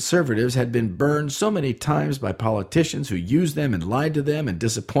religious conservatives had been burned so many times by politicians who used them and lied to them and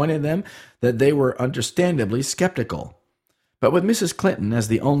disappointed them that they were understandably skeptical. But with Mrs. Clinton as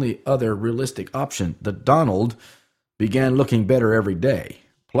the only other realistic option, the Donald began looking better every day.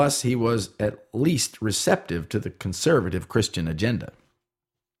 Plus, he was at least receptive to the conservative Christian agenda.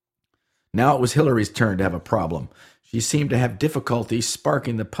 Now it was Hillary's turn to have a problem. She seemed to have difficulty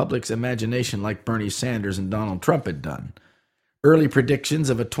sparking the public's imagination like Bernie Sanders and Donald Trump had done. Early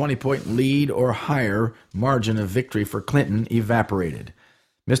predictions of a 20-point lead or higher margin of victory for Clinton evaporated.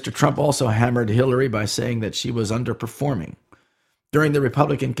 Mr. Trump also hammered Hillary by saying that she was underperforming. During the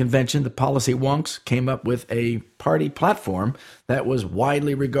Republican convention, the policy wonks came up with a party platform that was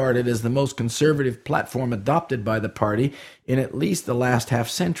widely regarded as the most conservative platform adopted by the party in at least the last half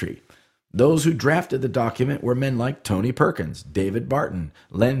century. Those who drafted the document were men like Tony Perkins, David Barton,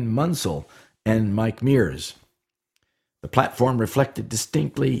 Len Munsell, and Mike Mears. The platform reflected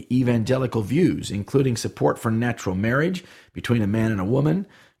distinctly evangelical views, including support for natural marriage between a man and a woman,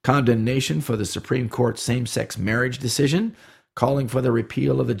 condemnation for the Supreme Court's same-sex marriage decision, calling for the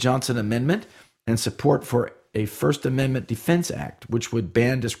repeal of the Johnson Amendment, and support for a First Amendment Defense Act, which would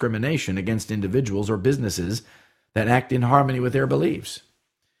ban discrimination against individuals or businesses that act in harmony with their beliefs.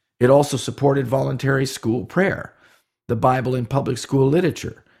 It also supported voluntary school prayer, the Bible in public school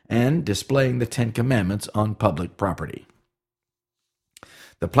literature, and displaying the Ten Commandments on public property.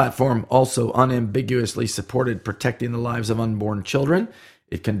 The platform also unambiguously supported protecting the lives of unborn children.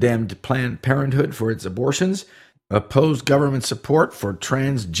 It condemned Planned Parenthood for its abortions, opposed government support for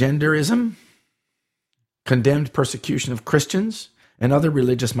transgenderism, condemned persecution of Christians and other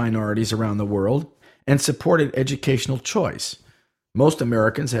religious minorities around the world, and supported educational choice. Most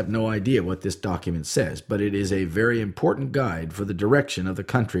Americans have no idea what this document says, but it is a very important guide for the direction of the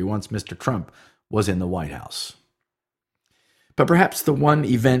country once Mr. Trump was in the White House. But perhaps the one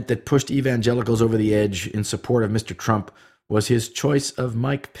event that pushed evangelicals over the edge in support of Mr. Trump was his choice of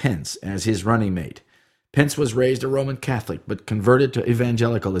Mike Pence as his running mate. Pence was raised a Roman Catholic but converted to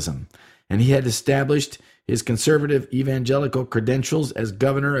evangelicalism, and he had established his conservative evangelical credentials as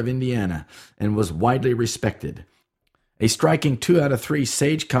governor of Indiana and was widely respected. A striking 2 out of 3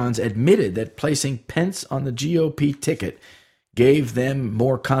 SageCons admitted that placing Pence on the GOP ticket gave them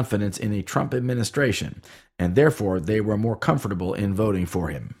more confidence in a Trump administration, and therefore they were more comfortable in voting for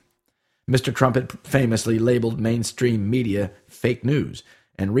him. Mr. Trump had famously labeled mainstream media fake news,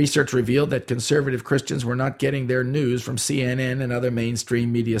 and research revealed that conservative Christians were not getting their news from CNN and other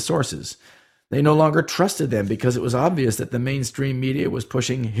mainstream media sources. They no longer trusted them because it was obvious that the mainstream media was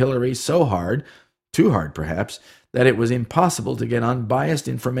pushing Hillary so hard, too hard perhaps, that it was impossible to get unbiased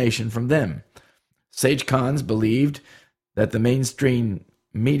information from them. Sage Khans believed that the mainstream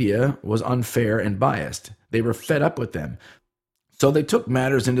media was unfair and biased. They were fed up with them. So they took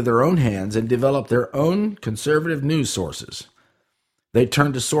matters into their own hands and developed their own conservative news sources. They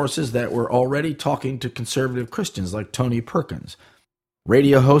turned to sources that were already talking to conservative Christians like Tony Perkins,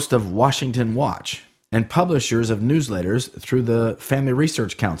 radio host of Washington Watch, and publishers of newsletters through the Family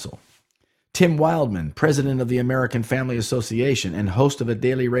Research Council. Tim Wildman, president of the American Family Association and host of a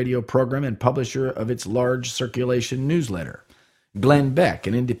daily radio program and publisher of its large circulation newsletter. Glenn Beck,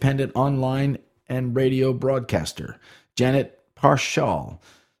 an independent online and radio broadcaster. Janet Parshall,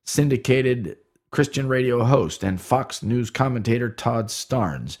 syndicated Christian radio host, and Fox News commentator Todd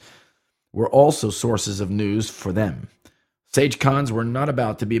Starnes were also sources of news for them. Sage Khans were not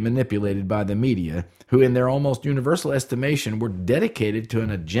about to be manipulated by the media, who in their almost universal estimation were dedicated to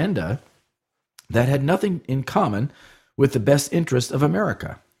an agenda that had nothing in common with the best interest of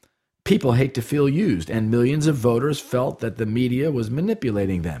America. People hate to feel used, and millions of voters felt that the media was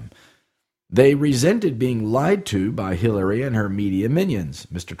manipulating them. They resented being lied to by Hillary and her media minions.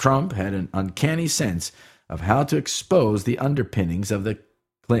 Mr. Trump had an uncanny sense of how to expose the underpinnings of the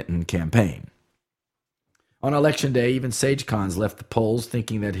Clinton campaign. On Election Day, even Sage Khans left the polls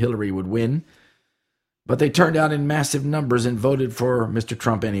thinking that Hillary would win, but they turned out in massive numbers and voted for Mr.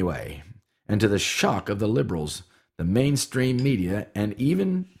 Trump anyway. And to the shock of the liberals, the mainstream media, and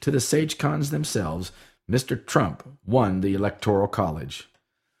even to the Sage Khans themselves, Mr. Trump won the Electoral College.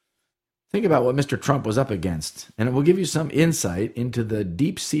 Think about what Mr. Trump was up against, and it will give you some insight into the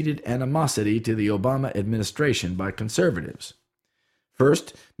deep-seated animosity to the Obama administration by conservatives.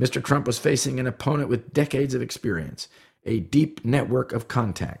 First, Mr. Trump was facing an opponent with decades of experience, a deep network of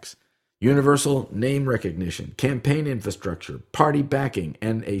contacts, universal name recognition, campaign infrastructure, party backing,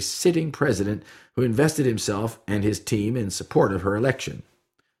 and a sitting president who invested himself and his team in support of her election.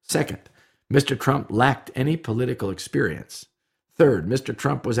 Second, Mr. Trump lacked any political experience. Third, Mr.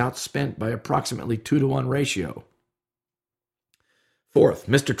 Trump was outspent by approximately 2-to-1 ratio. Fourth,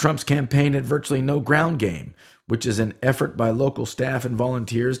 Mr. Trump's campaign had virtually no ground game, which is an effort by local staff and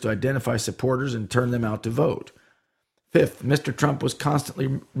volunteers to identify supporters and turn them out to vote. Fifth, Mr. Trump was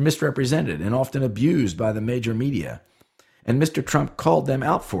constantly misrepresented and often abused by the major media, and Mr. Trump called them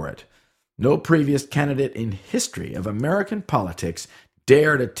out for it. No previous candidate in history of American politics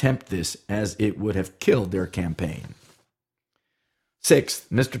dared attempt this, as it would have killed their campaign. Sixth,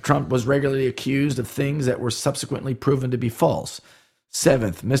 Mr. Trump was regularly accused of things that were subsequently proven to be false.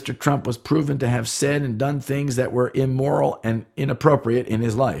 Seventh, Mr. Trump was proven to have said and done things that were immoral and inappropriate in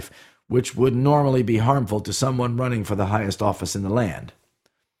his life, which would normally be harmful to someone running for the highest office in the land.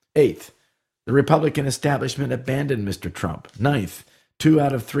 Eighth, the Republican establishment abandoned Mr. Trump. Ninth, 2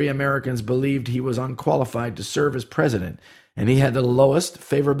 out of 3 Americans believed he was unqualified to serve as president, and he had the lowest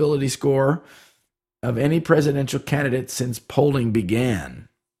favorability score of any presidential candidate since polling began.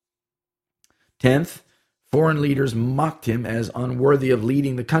 10th, foreign leaders mocked him as unworthy of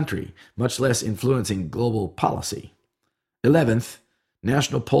leading the country, much less influencing global policy. 11th,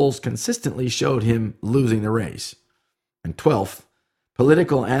 national polls consistently showed him losing the race. And 12th,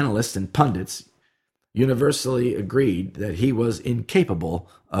 political analysts and pundits universally agreed that he was incapable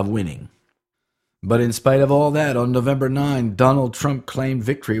of winning. But in spite of all that, on November 9, Donald Trump claimed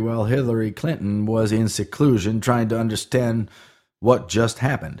victory while Hillary Clinton was in seclusion trying to understand what just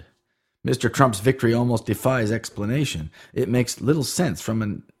happened. Mr. Trump's victory almost defies explanation. It makes little sense from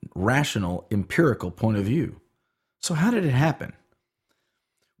a rational, empirical point of view. So how did it happen?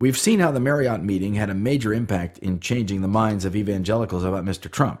 We've seen how the Marriott meeting had a major impact in changing the minds of evangelicals about Mr.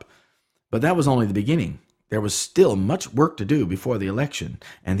 Trump. But that was only the beginning. There was still much work to do before the election,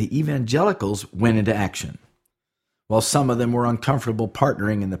 and the evangelicals went into action. While some of them were uncomfortable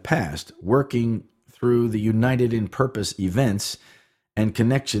partnering in the past, working through the United in Purpose events and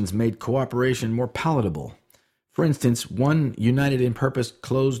connections made cooperation more palatable. For instance, one United in Purpose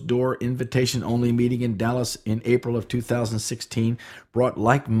closed-door invitation-only meeting in Dallas in April of 2016 brought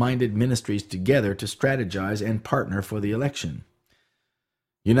like-minded ministries together to strategize and partner for the election.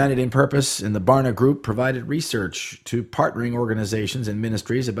 United in Purpose and the Barna Group provided research to partnering organizations and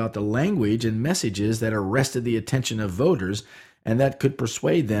ministries about the language and messages that arrested the attention of voters and that could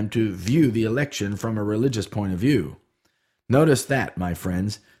persuade them to view the election from a religious point of view. Notice that, my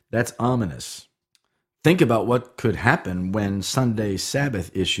friends, that's ominous. Think about what could happen when Sunday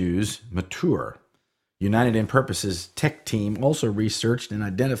Sabbath issues mature. United in Purpose's tech team also researched and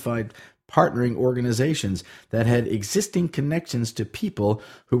identified partnering organizations that had existing connections to people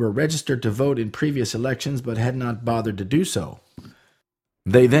who were registered to vote in previous elections but had not bothered to do so.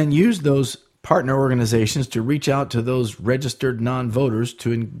 They then used those partner organizations to reach out to those registered non-voters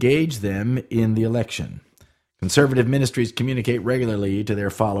to engage them in the election. Conservative ministries communicate regularly to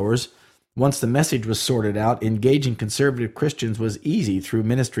their followers. Once the message was sorted out, engaging conservative Christians was easy through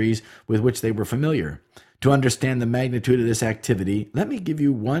ministries with which they were familiar. To understand the magnitude of this activity, let me give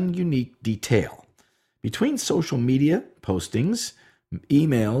you one unique detail. Between social media postings,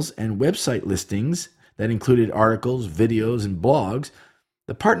 emails, and website listings that included articles, videos, and blogs,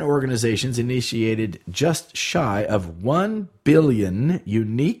 the partner organizations initiated just shy of 1 billion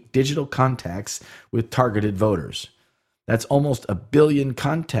unique digital contacts with targeted voters. That's almost 1 billion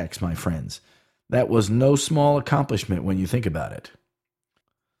contacts, my friends. That was no small accomplishment when you think about it.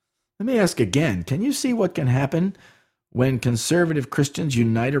 Let me ask again, can you see what can happen when conservative Christians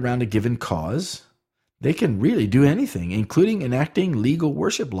unite around a given cause? They can really do anything, including enacting legal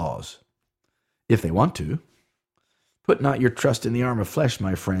worship laws, if they want to. Put not your trust in the arm of flesh,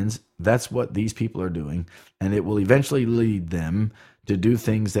 my friends. That's what these people are doing, and it will eventually lead them to do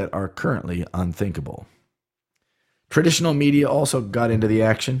things that are currently unthinkable. Traditional media also got into the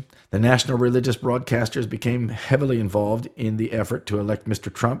action. The national religious broadcasters became heavily involved in the effort to elect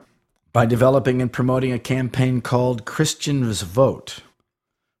Mr. Trump by developing and promoting a campaign called Christians Vote,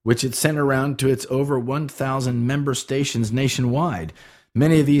 which it sent around to its over 1,000 member stations nationwide.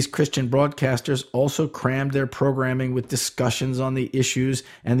 Many of these Christian broadcasters also crammed their programming with discussions on the issues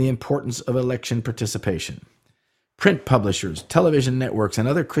and the importance of election participation. Print publishers, television networks, and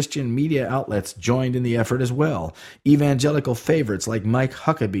other Christian media outlets joined in the effort as well. Evangelical favorites like Mike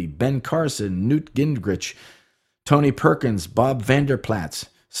Huckabee, Ben Carson, Newt Gingrich, Tony Perkins, Bob Vander Plaats,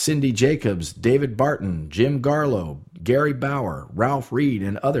 Cindy Jacobs, David Barton, Jim Garlow, Gary Bauer, Ralph Reed,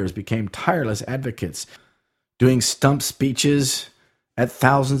 and others became tireless advocates, doing stump speeches at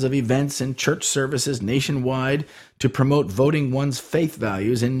thousands of events and church services nationwide to promote voting one's faith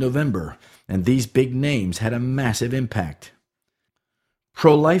values in November, and these big names had a massive impact.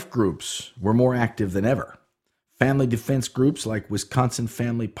 Pro-life groups were more active than ever. Family defense groups like Wisconsin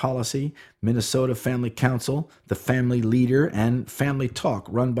Family Policy, Minnesota Family Council, The Family Leader, and Family Talk,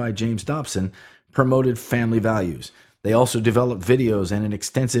 run by James Dobson, promoted family values. They also developed videos and an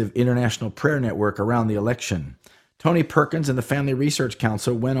extensive international prayer network around the election. Tony Perkins and the Family Research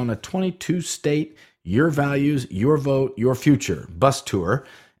Council went on a 22-state Your Values, Your Vote, Your Future bus tour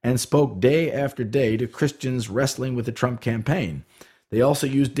and spoke day after day to Christians wrestling with the Trump campaign. They also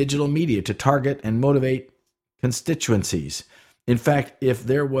used digital media to target and motivate constituencies. In fact, if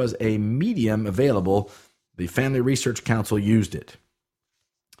there was a medium available, the Family Research Council used it.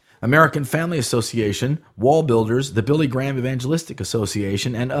 American Family Association, Wall Builders, the Billy Graham Evangelistic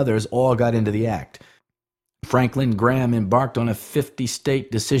Association, and others all got into the act. Franklin Graham embarked on a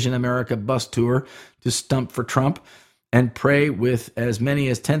 50-state Decision America bus tour to stump for Trump and pray with as many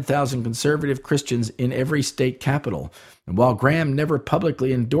as 10,000 conservative Christians in every state capital. And while Graham never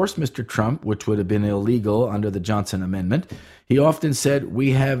publicly endorsed Mr. Trump, which would have been illegal under the Johnson Amendment, he often said,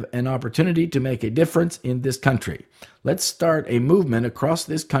 "We have an opportunity to make a difference in this country. Let's start a movement across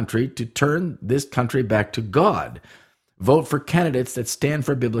this country to turn this country back to God. Vote for candidates that stand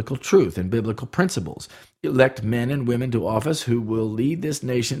for biblical truth and biblical principles. Elect men and women to office who will lead this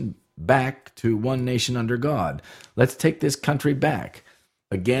nation back to one nation under God. Let's take this country back."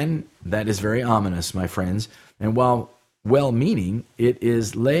 Again, that is very ominous, my friends. And while well-meaning, it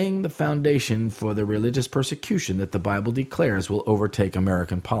is laying the foundation for the religious persecution that the Bible declares will overtake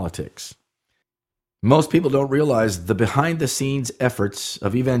American politics. Most people don't realize the behind-the-scenes efforts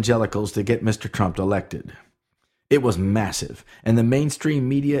of evangelicals to get Mr. Trump elected. It was massive, and the mainstream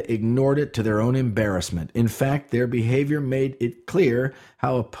media ignored it to their own embarrassment. In fact, their behavior made it clear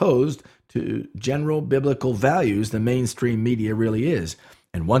how opposed to general biblical values the mainstream media really is.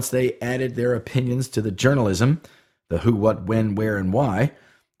 And once they added their opinions to the journalism, the who, what, when, where, and why,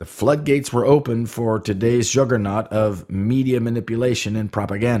 the floodgates were open for today's juggernaut of media manipulation and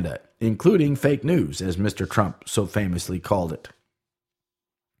propaganda, including fake news, as Mr. Trump so famously called it.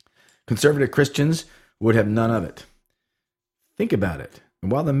 Conservative Christians would have none of it. Think about it.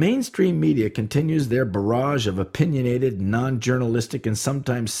 And while the mainstream media continues their barrage of opinionated, non-journalistic, and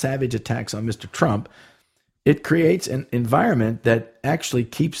sometimes savage attacks on Mr. Trump, it creates an environment that actually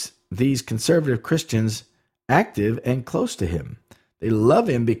keeps these conservative Christians active and close to him. They love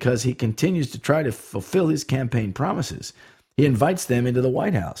him because he continues to try to fulfill his campaign promises. He invites them into the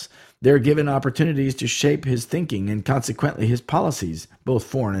White House. They're given opportunities to shape his thinking and consequently his policies, both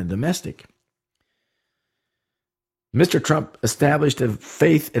foreign and domestic. Mr. Trump established a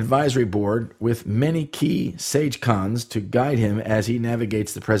faith advisory board with many key sage-cons to guide him as he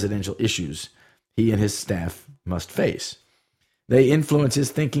navigates the presidential issues he and his staff must face. They influence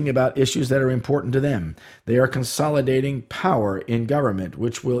his thinking about issues that are important to them. They are consolidating power in government,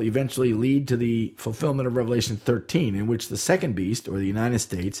 which will eventually lead to the fulfillment of Revelation 13, in which the second beast, or the United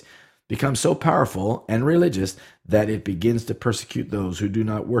States, becomes so powerful and religious that it begins to persecute those who do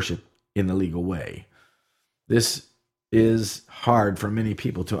not worship in the legal way. This is hard for many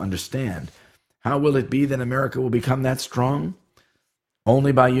people to understand. How will it be that America will become that strong?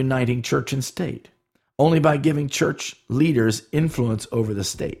 Only by uniting church and state. Only by giving church leaders influence over the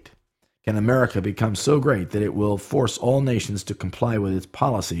state can America become so great that it will force all nations to comply with its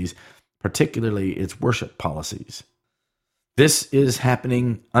policies, particularly its worship policies. This is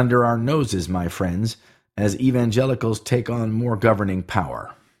happening under our noses, my friends, as evangelicals take on more governing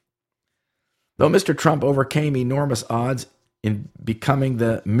power. Though Mr. Trump overcame enormous odds in becoming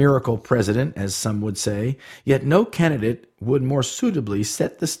the miracle president, as some would say, yet no candidate would more suitably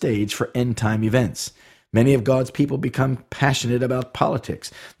set the stage for end-time events. Many of God's people become passionate about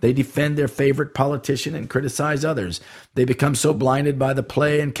politics. They defend their favorite politician and criticize others. They become so blinded by the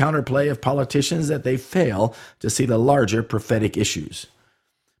play and counterplay of politicians that they fail to see the larger prophetic issues.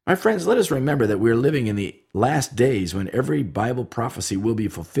 My friends, let us remember that we are living in the last days when every Bible prophecy will be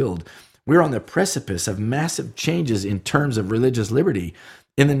fulfilled. We're on the precipice of massive changes in terms of religious liberty.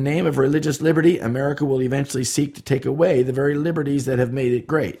 In the name of religious liberty, America will eventually seek to take away the very liberties that have made it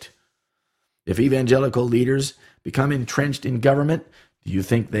great. If evangelical leaders become entrenched in government, do you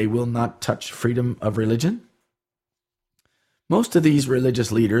think they will not touch freedom of religion? Most of these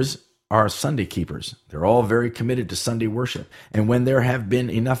religious leaders are Sunday keepers. They're all very committed to Sunday worship. And when there have been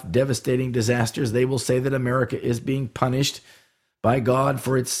enough devastating disasters, they will say that America is being punished by God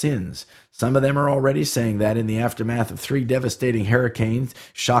for its sins. Some of them are already saying that in the aftermath of 3 devastating hurricanes,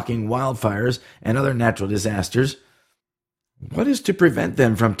 shocking wildfires, and other natural disasters. What is to prevent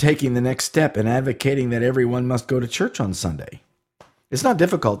them from taking the next step and advocating that everyone must go to church on Sunday? It's not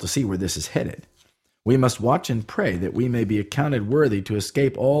difficult to see where this is headed. We must watch and pray that we may be accounted worthy to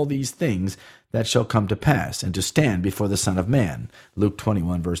escape all these things that shall come to pass and to stand before the Son of Man. Luke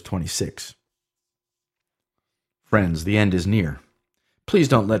 21, verse 26. Friends, the end is near. Please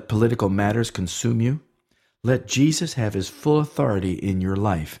don't let political matters consume you. Let Jesus have his full authority in your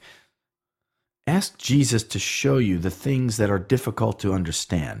life. Ask Jesus to show you the things that are difficult to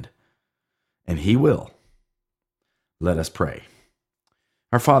understand, and he will. Let us pray.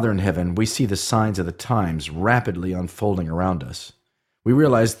 Our Father in heaven, we see the signs of the times rapidly unfolding around us. We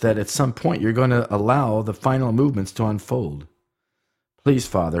realize that at some point you're going to allow the final movements to unfold. Please,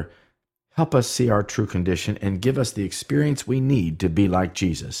 Father, help us see our true condition and give us the experience we need to be like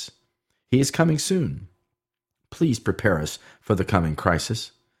Jesus. He is coming soon. Please prepare us for the coming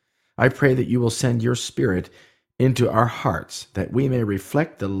crisis. I pray that you will send your Spirit into our hearts, that we may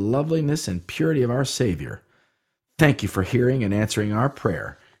reflect the loveliness and purity of our Savior. Thank you for hearing and answering our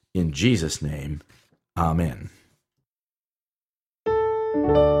prayer. In Jesus' name, amen.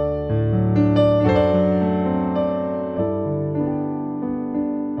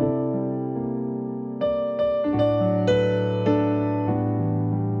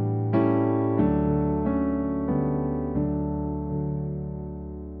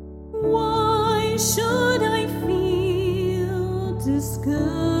 Why should I feel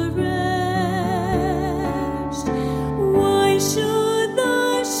discouraged? Why should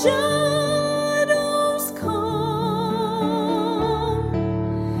the shadows come?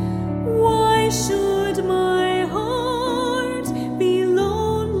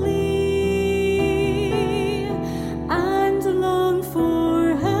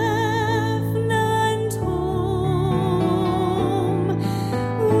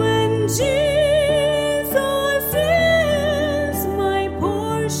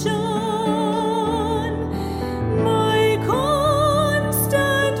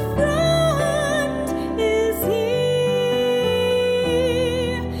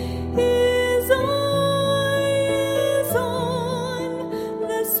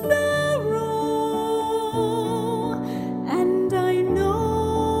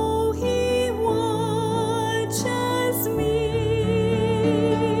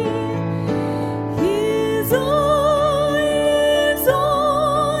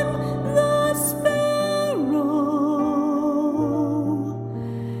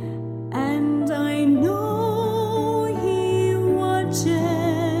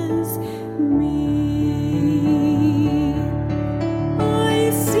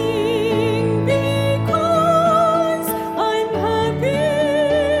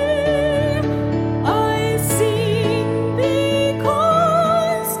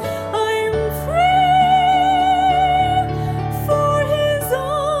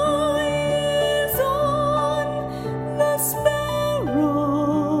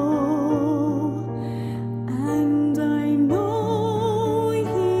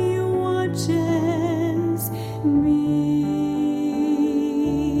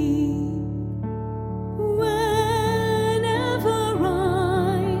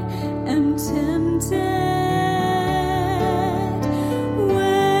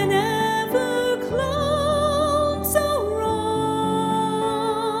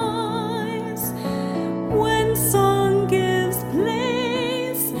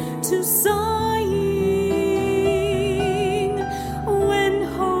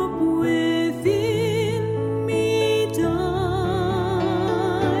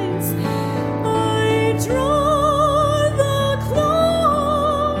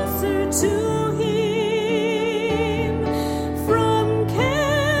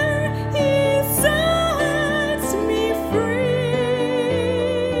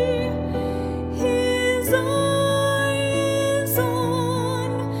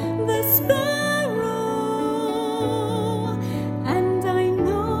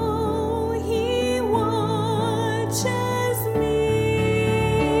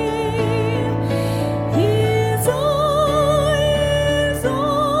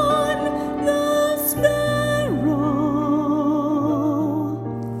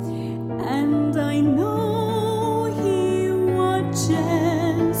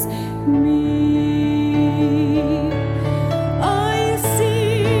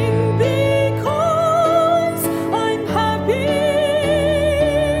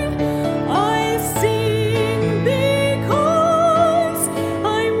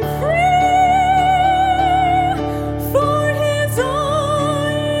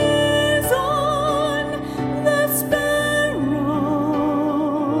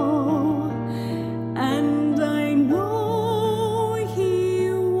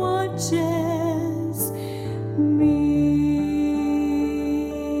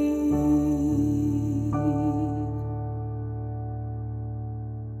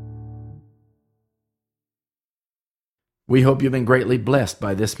 We hope you've been greatly blessed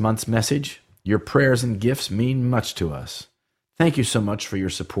by this month's message. Your prayers and gifts mean much to us. Thank you so much for your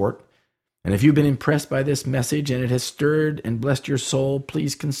support. And if you've been impressed by this message and it has stirred and blessed your soul,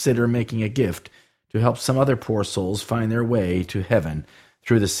 please consider making a gift to help some other poor souls find their way to heaven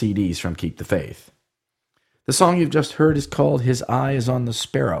through the CDs from Keep the Faith. The song you've just heard is called His Eye is on the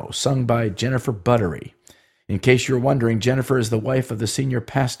Sparrow, sung by Jennifer Buttery. In case you're wondering, Jennifer is the wife of the senior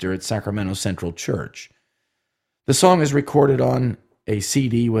pastor at Sacramento Central Church. The song is recorded on a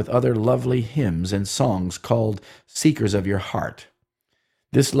CD with other lovely hymns and songs called Seekers of Your Heart.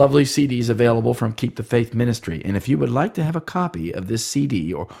 This lovely CD is available from Keep the Faith Ministry, and if you would like to have a copy of this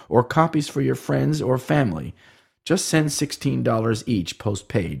CD or copies for your friends or family, just send $16 each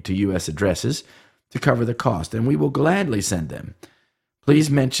postpaid to U.S. addresses to cover the cost, and we will gladly send them. Please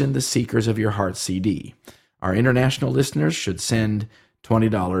mention the Seekers of Your Heart CD. Our international listeners should send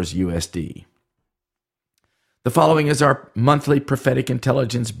 $20 USD. The following is our monthly prophetic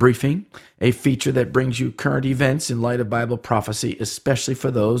intelligence briefing, a feature that brings you current events in light of Bible prophecy, especially for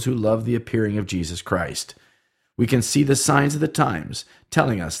those who love the appearing of Jesus Christ. We can see the signs of the times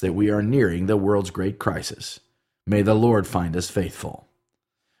telling us that we are nearing the world's great crisis. May the Lord find us faithful.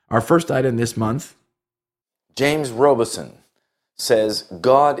 Our first item this month, James Robeson says,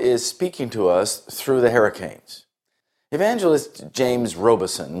 God is speaking to us through the hurricanes. Evangelist James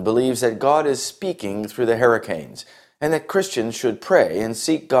Robeson believes that God is speaking through the hurricanes and that Christians should pray and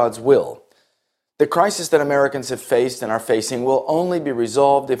seek God's will. The crisis that Americans have faced and are facing will only be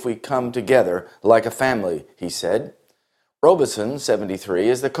resolved if we come together like a family, he said. Robeson, 73,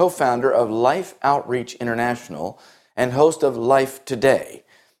 is the co-founder of Life Outreach International and host of Life Today,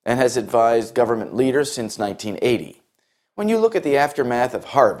 and has advised government leaders since 1980. When you look at the aftermath of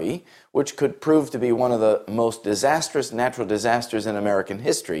Harvey, which could prove to be one of the most disastrous natural disasters in American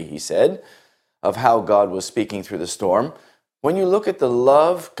history, he said, of how God was speaking through the storm, when you look at the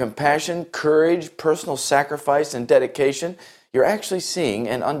love, compassion, courage, personal sacrifice, and dedication, you're actually seeing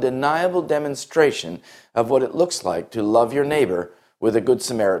an undeniable demonstration of what it looks like to love your neighbor with a Good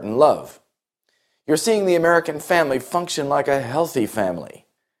Samaritan love. You're seeing the American family function like a healthy family.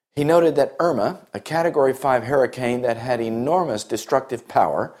 He noted that Irma, a Category 5 hurricane that had enormous destructive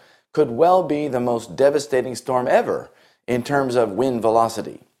power, could well be the most devastating storm ever in terms of wind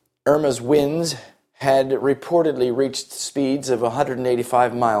velocity. Irma's winds had reportedly reached speeds of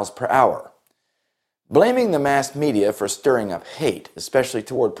 185 miles per hour. Blaming the mass media for stirring up hate, especially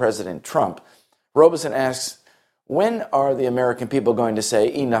toward President Trump, Robeson asks, when are the American people going to say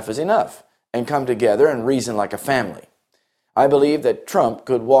enough is enough and come together and reason like a family? I believe that Trump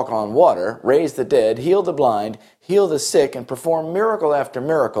could walk on water, raise the dead, heal the blind, heal the sick, and perform miracle after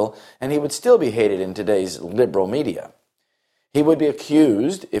miracle, and he would still be hated in today's liberal media. He would be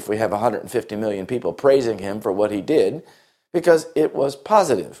accused, if we have 150 million people praising him for what he did, because it was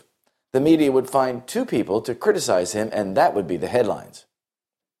positive. The media would find 2 people to criticize him, and that would be the headlines.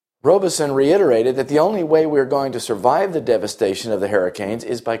 Robeson reiterated that the only way we're going to survive the devastation of the hurricanes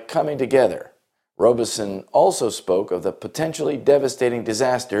is by coming together. Robeson also spoke of the potentially devastating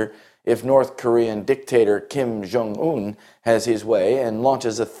disaster if North Korean dictator Kim Jong-un has his way and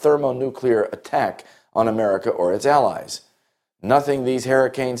launches a thermonuclear attack on America or its allies. Nothing these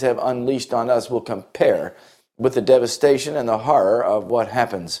hurricanes have unleashed on us will compare with the devastation and the horror of what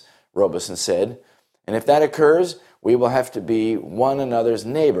happens, Robeson said. And if that occurs, we will have to be one another's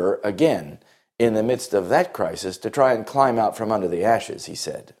neighbor again in the midst of that crisis to try and climb out from under the ashes, he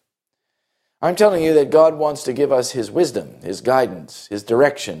said. I'm telling you that God wants to give us His wisdom, His guidance, His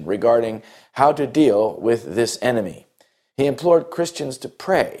direction regarding how to deal with this enemy. He implored Christians to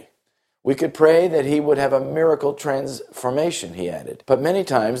pray. We could pray that He would have a miracle transformation, he added. But many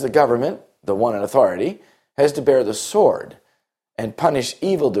times the government, the one in authority, has to bear the sword and punish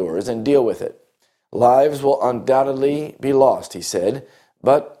evildoers and deal with it. Lives will undoubtedly be lost, he said,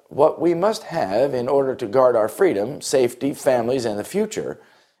 but what we must have in order to guard our freedom, safety, families, and the future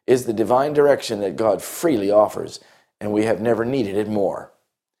is the divine direction that God freely offers, and we have never needed it more.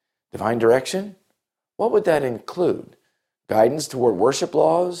 Divine direction? What would that include? Guidance toward worship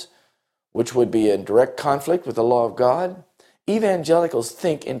laws, which would be in direct conflict with the law of God? Evangelicals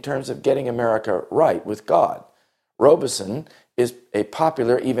think in terms of getting America right with God. Robeson is a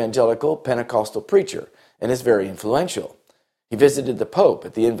popular evangelical Pentecostal preacher and is very influential. He visited the Pope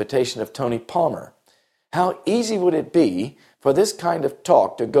at the invitation of Tony Palmer. How easy would it be for this kind of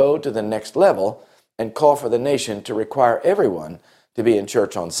talk to go to the next level and call for the nation to require everyone to be in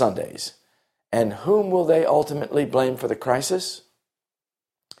church on Sundays? And whom will they ultimately blame for the crisis?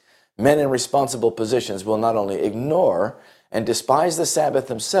 Men in responsible positions will not only ignore and despise the Sabbath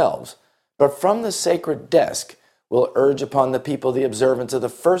themselves, but from the sacred desk will urge upon the people the observance of the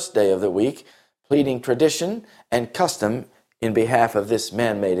first day of the week, pleading tradition and custom in behalf of this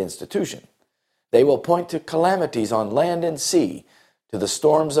man-made institution. They will point to calamities on land and sea, to the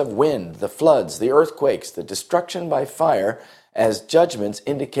storms of wind, the floods, the earthquakes, the destruction by fire, as judgments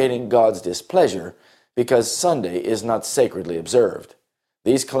indicating God's displeasure, because Sunday is not sacredly observed.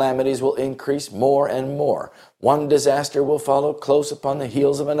 These calamities will increase more and more. One disaster will follow close upon the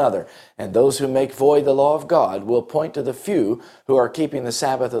heels of another, and those who make void the law of God will point to the few who are keeping the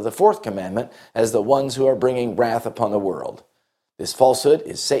Sabbath of the fourth commandment as the ones who are bringing wrath upon the world. This falsehood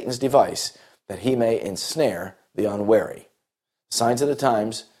is Satan's device, that he may ensnare the unwary. Signs of the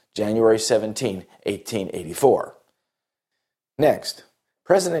Times, January 17, 1884. Next,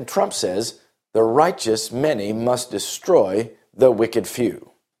 President Trump says, the righteous many must destroy the wicked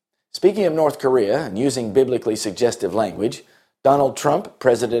few. Speaking of North Korea and using biblically suggestive language, Donald Trump,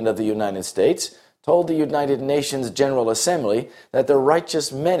 President of the United States, told the United Nations General Assembly that the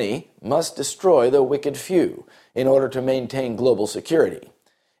righteous many must destroy the wicked few in order to maintain global security.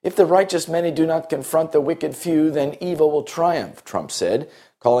 If the righteous many do not confront the wicked few, then evil will triumph, Trump said,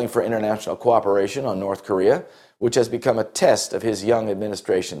 calling for international cooperation on North Korea, which has become a test of his young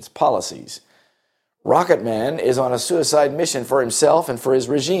administration's policies. Rocket Man is on a suicide mission for himself and for his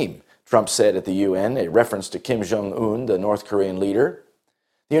regime, Trump said at the UN, a reference to Kim Jong-un, the North Korean leader.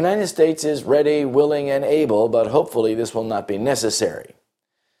 The United States is ready, willing, and able, but hopefully this will not be necessary.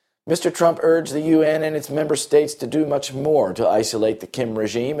 Mr. Trump urged the UN and its member states to do much more to isolate the Kim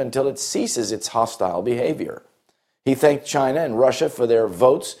regime until it ceases its hostile behavior. He thanked China and Russia for their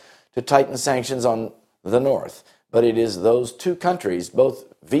votes to tighten sanctions on the North, but it is those two countries, both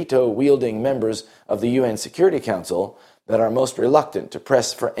veto-wielding members of the UN Security Council, that are most reluctant to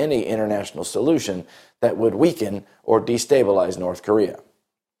press for any international solution that would weaken or destabilize North Korea.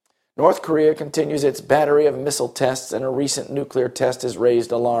 North Korea continues its battery of missile tests, and a recent nuclear test has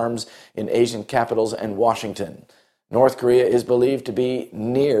raised alarms in Asian capitals and Washington. North Korea is believed to be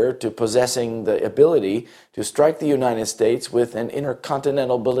near to possessing the ability to strike the United States with an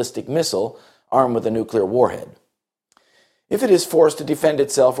intercontinental ballistic missile armed with a nuclear warhead. If it is forced to defend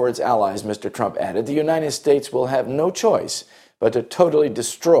itself or its allies, Mr. Trump added, the United States will have no choice but to totally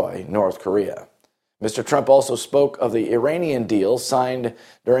destroy North Korea. Mr. Trump also spoke of the Iranian deal signed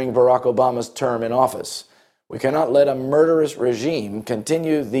during Barack Obama's term in office. We cannot let a murderous regime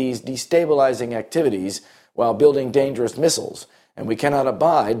continue these destabilizing activities while building dangerous missiles, and we cannot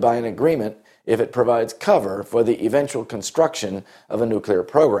abide by an agreement if it provides cover for the eventual construction of a nuclear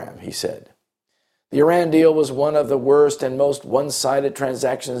program, he said. The Iran deal was one of the worst and most one-sided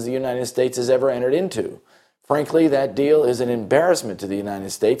transactions the United States has ever entered into. Frankly, that deal is an embarrassment to the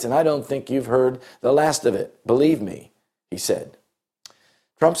United States, and I don't think you've heard the last of it. Believe me, he said.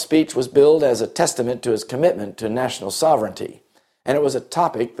 Trump's speech was billed as a testament to his commitment to national sovereignty, and it was a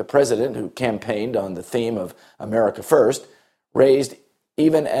topic the president, who campaigned on the theme of America First, raised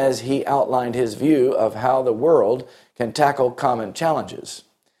even as he outlined his view of how the world can tackle common challenges.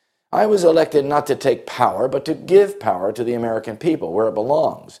 I was elected not to take power, but to give power to the American people where it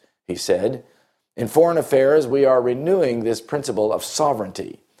belongs, he said. In foreign affairs, we are renewing this principle of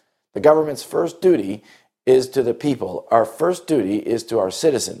sovereignty. The government's first duty is to the people. Our first duty is to our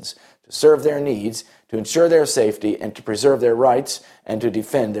citizens, to serve their needs, to ensure their safety, and to preserve their rights, and to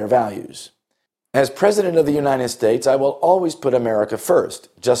defend their values. As President of the United States, I will always put America first,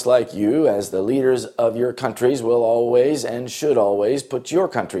 just like you, as the leaders of your countries, will always and should always put your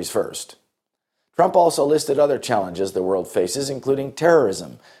countries first. Trump also listed other challenges the world faces, including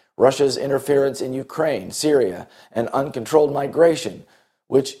terrorism, Russia's interference in Ukraine, Syria, and uncontrolled migration,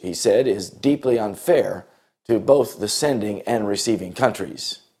 which, he said, is deeply unfair to both the sending and receiving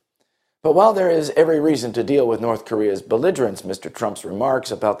countries. But while there is every reason to deal with North Korea's belligerence, Mr. Trump's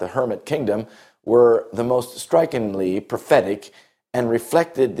remarks about the Hermit Kingdom were the most strikingly prophetic and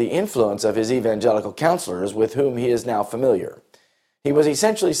reflected the influence of his evangelical counselors with whom he is now familiar. He was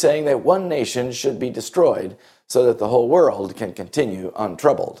essentially saying that one nation should be destroyed so that the whole world can continue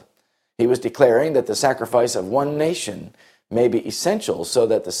untroubled. He was declaring that the sacrifice of one nation may be essential so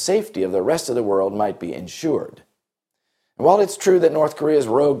that the safety of the rest of the world might be ensured. And while it's true that North Korea's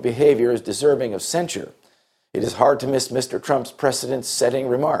rogue behavior is deserving of censure, it is hard to miss Mr. Trump's precedent-setting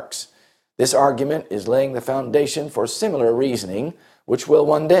remarks. This argument is laying the foundation for similar reasoning, which will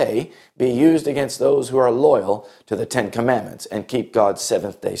one day be used against those who are loyal to the Ten Commandments and keep God's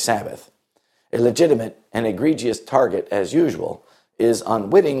seventh-day Sabbath. A legitimate and egregious target, as usual, is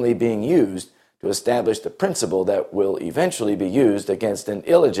unwittingly being used to establish the principle that will eventually be used against an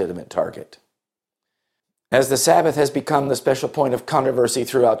illegitimate target. As the Sabbath has become the special point of controversy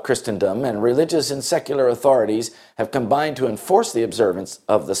throughout Christendom, and religious and secular authorities have combined to enforce the observance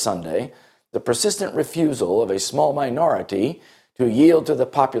of the Sunday, the persistent refusal of a small minority to yield to the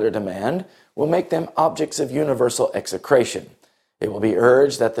popular demand will make them objects of universal execration. It will be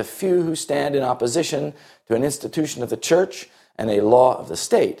urged that the few who stand in opposition to an institution of the church and a law of the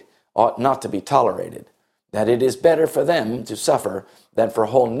state ought not to be tolerated, that it is better for them to suffer than for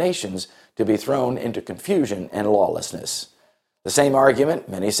whole nations to be thrown into confusion and lawlessness. The same argument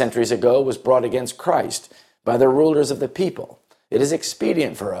many centuries ago was brought against Christ by the rulers of the people. It is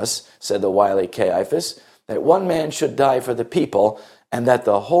expedient for us, said the wily Caiaphas, that one man should die for the people and that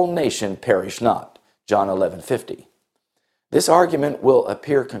the whole nation perish not. John 11:50. This argument will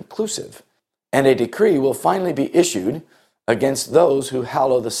appear conclusive, and a decree will finally be issued against those who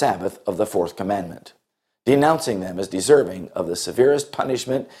hallow the Sabbath of the fourth commandment, denouncing them as deserving of the severest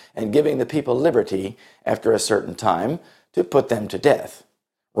punishment and giving the people liberty after a certain time to put them to death.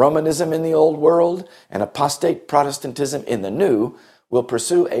 Romanism in the Old World and apostate Protestantism in the New will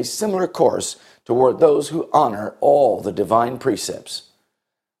pursue a similar course toward those who honor all the divine precepts.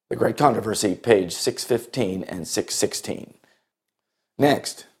 The Great Controversy, page 615 and 616.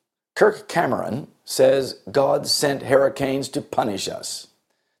 Next, Kirk Cameron says God sent hurricanes to punish us.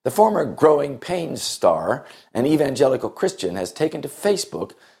 The former Growing Pains star, an evangelical Christian, has taken to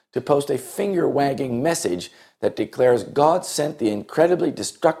Facebook to post a finger-wagging message that declares God sent the incredibly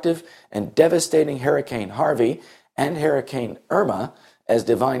destructive and devastating Hurricane Harvey and Hurricane Irma as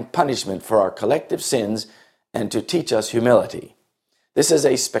divine punishment for our collective sins and to teach us humility. This is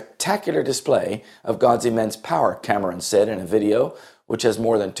a spectacular display of God's immense power, Cameron said in a video which has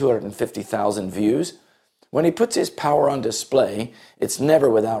more than 250,000 views. When he puts his power on display, it's never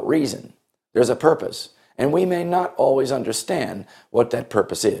without reason. There's a purpose, and we may not always understand what that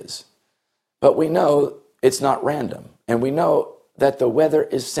purpose is. But we know it's not random, and we know that the weather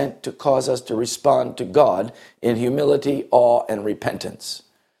is sent to cause us to respond to God in humility, awe, and repentance.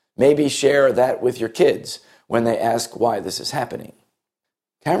 Maybe share that with your kids when they ask why this is happening.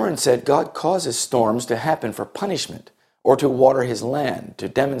 Cameron said God causes storms to happen for punishment or to water his land to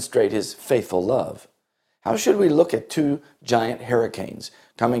demonstrate his faithful love. How should we look at two giant hurricanes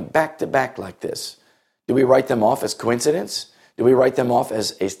coming back to back like this? Do we write them off as coincidence? Do we write them off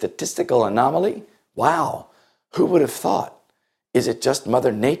as a statistical anomaly? Wow, who would have thought? Is it just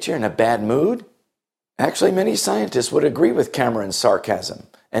Mother Nature in a bad mood? Actually, many scientists would agree with Cameron's sarcasm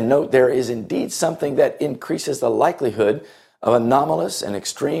and note there is indeed something that increases the likelihood of anomalous and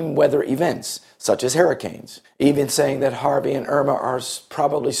extreme weather events, such as hurricanes, even saying that Harvey and Irma are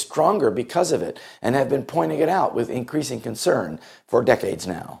probably stronger because of it and have been pointing it out with increasing concern for decades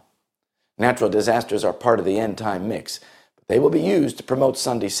now. Natural disasters are part of the end-time mix, but they will be used to promote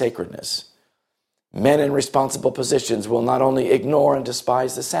Sunday sacredness. Men in responsible positions will not only ignore and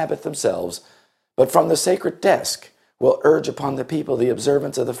despise the Sabbath themselves, but from the sacred desk will urge upon the people the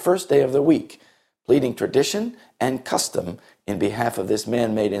observance of the first day of the week, pleading tradition and custom in behalf of this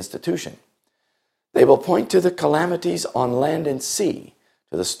man-made institution. They will point to the calamities on land and sea,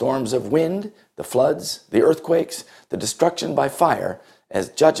 to the storms of wind, the floods, the earthquakes, the destruction by fire, as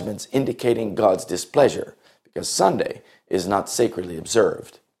judgments indicating God's displeasure, because Sunday is not sacredly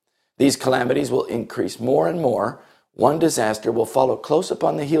observed. These calamities will increase more and more. One disaster will follow close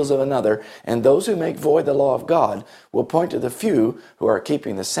upon the heels of another, and those who make void the law of God will point to the few who are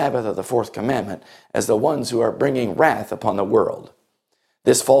keeping the Sabbath of the fourth commandment as the ones who are bringing wrath upon the world.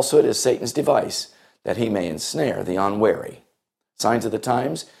 This falsehood is Satan's device, that he may ensnare the unwary. Signs of the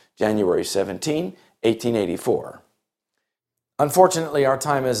Times, January 17, 1884. Unfortunately, our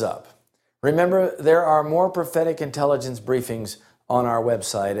time is up. Remember, there are more prophetic intelligence briefings on our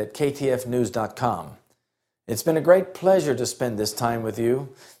website at ktfnews.com. It's been a great pleasure to spend this time with you.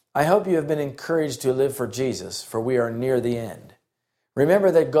 I hope you have been encouraged to live for Jesus, for we are near the end.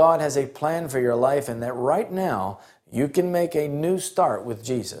 Remember that God has a plan for your life and that right now you can make a new start with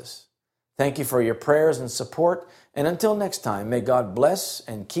Jesus. Thank you for your prayers and support, and until next time, may God bless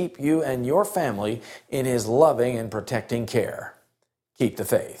and keep you and your family in His loving and protecting care. Keep the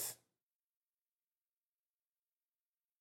faith.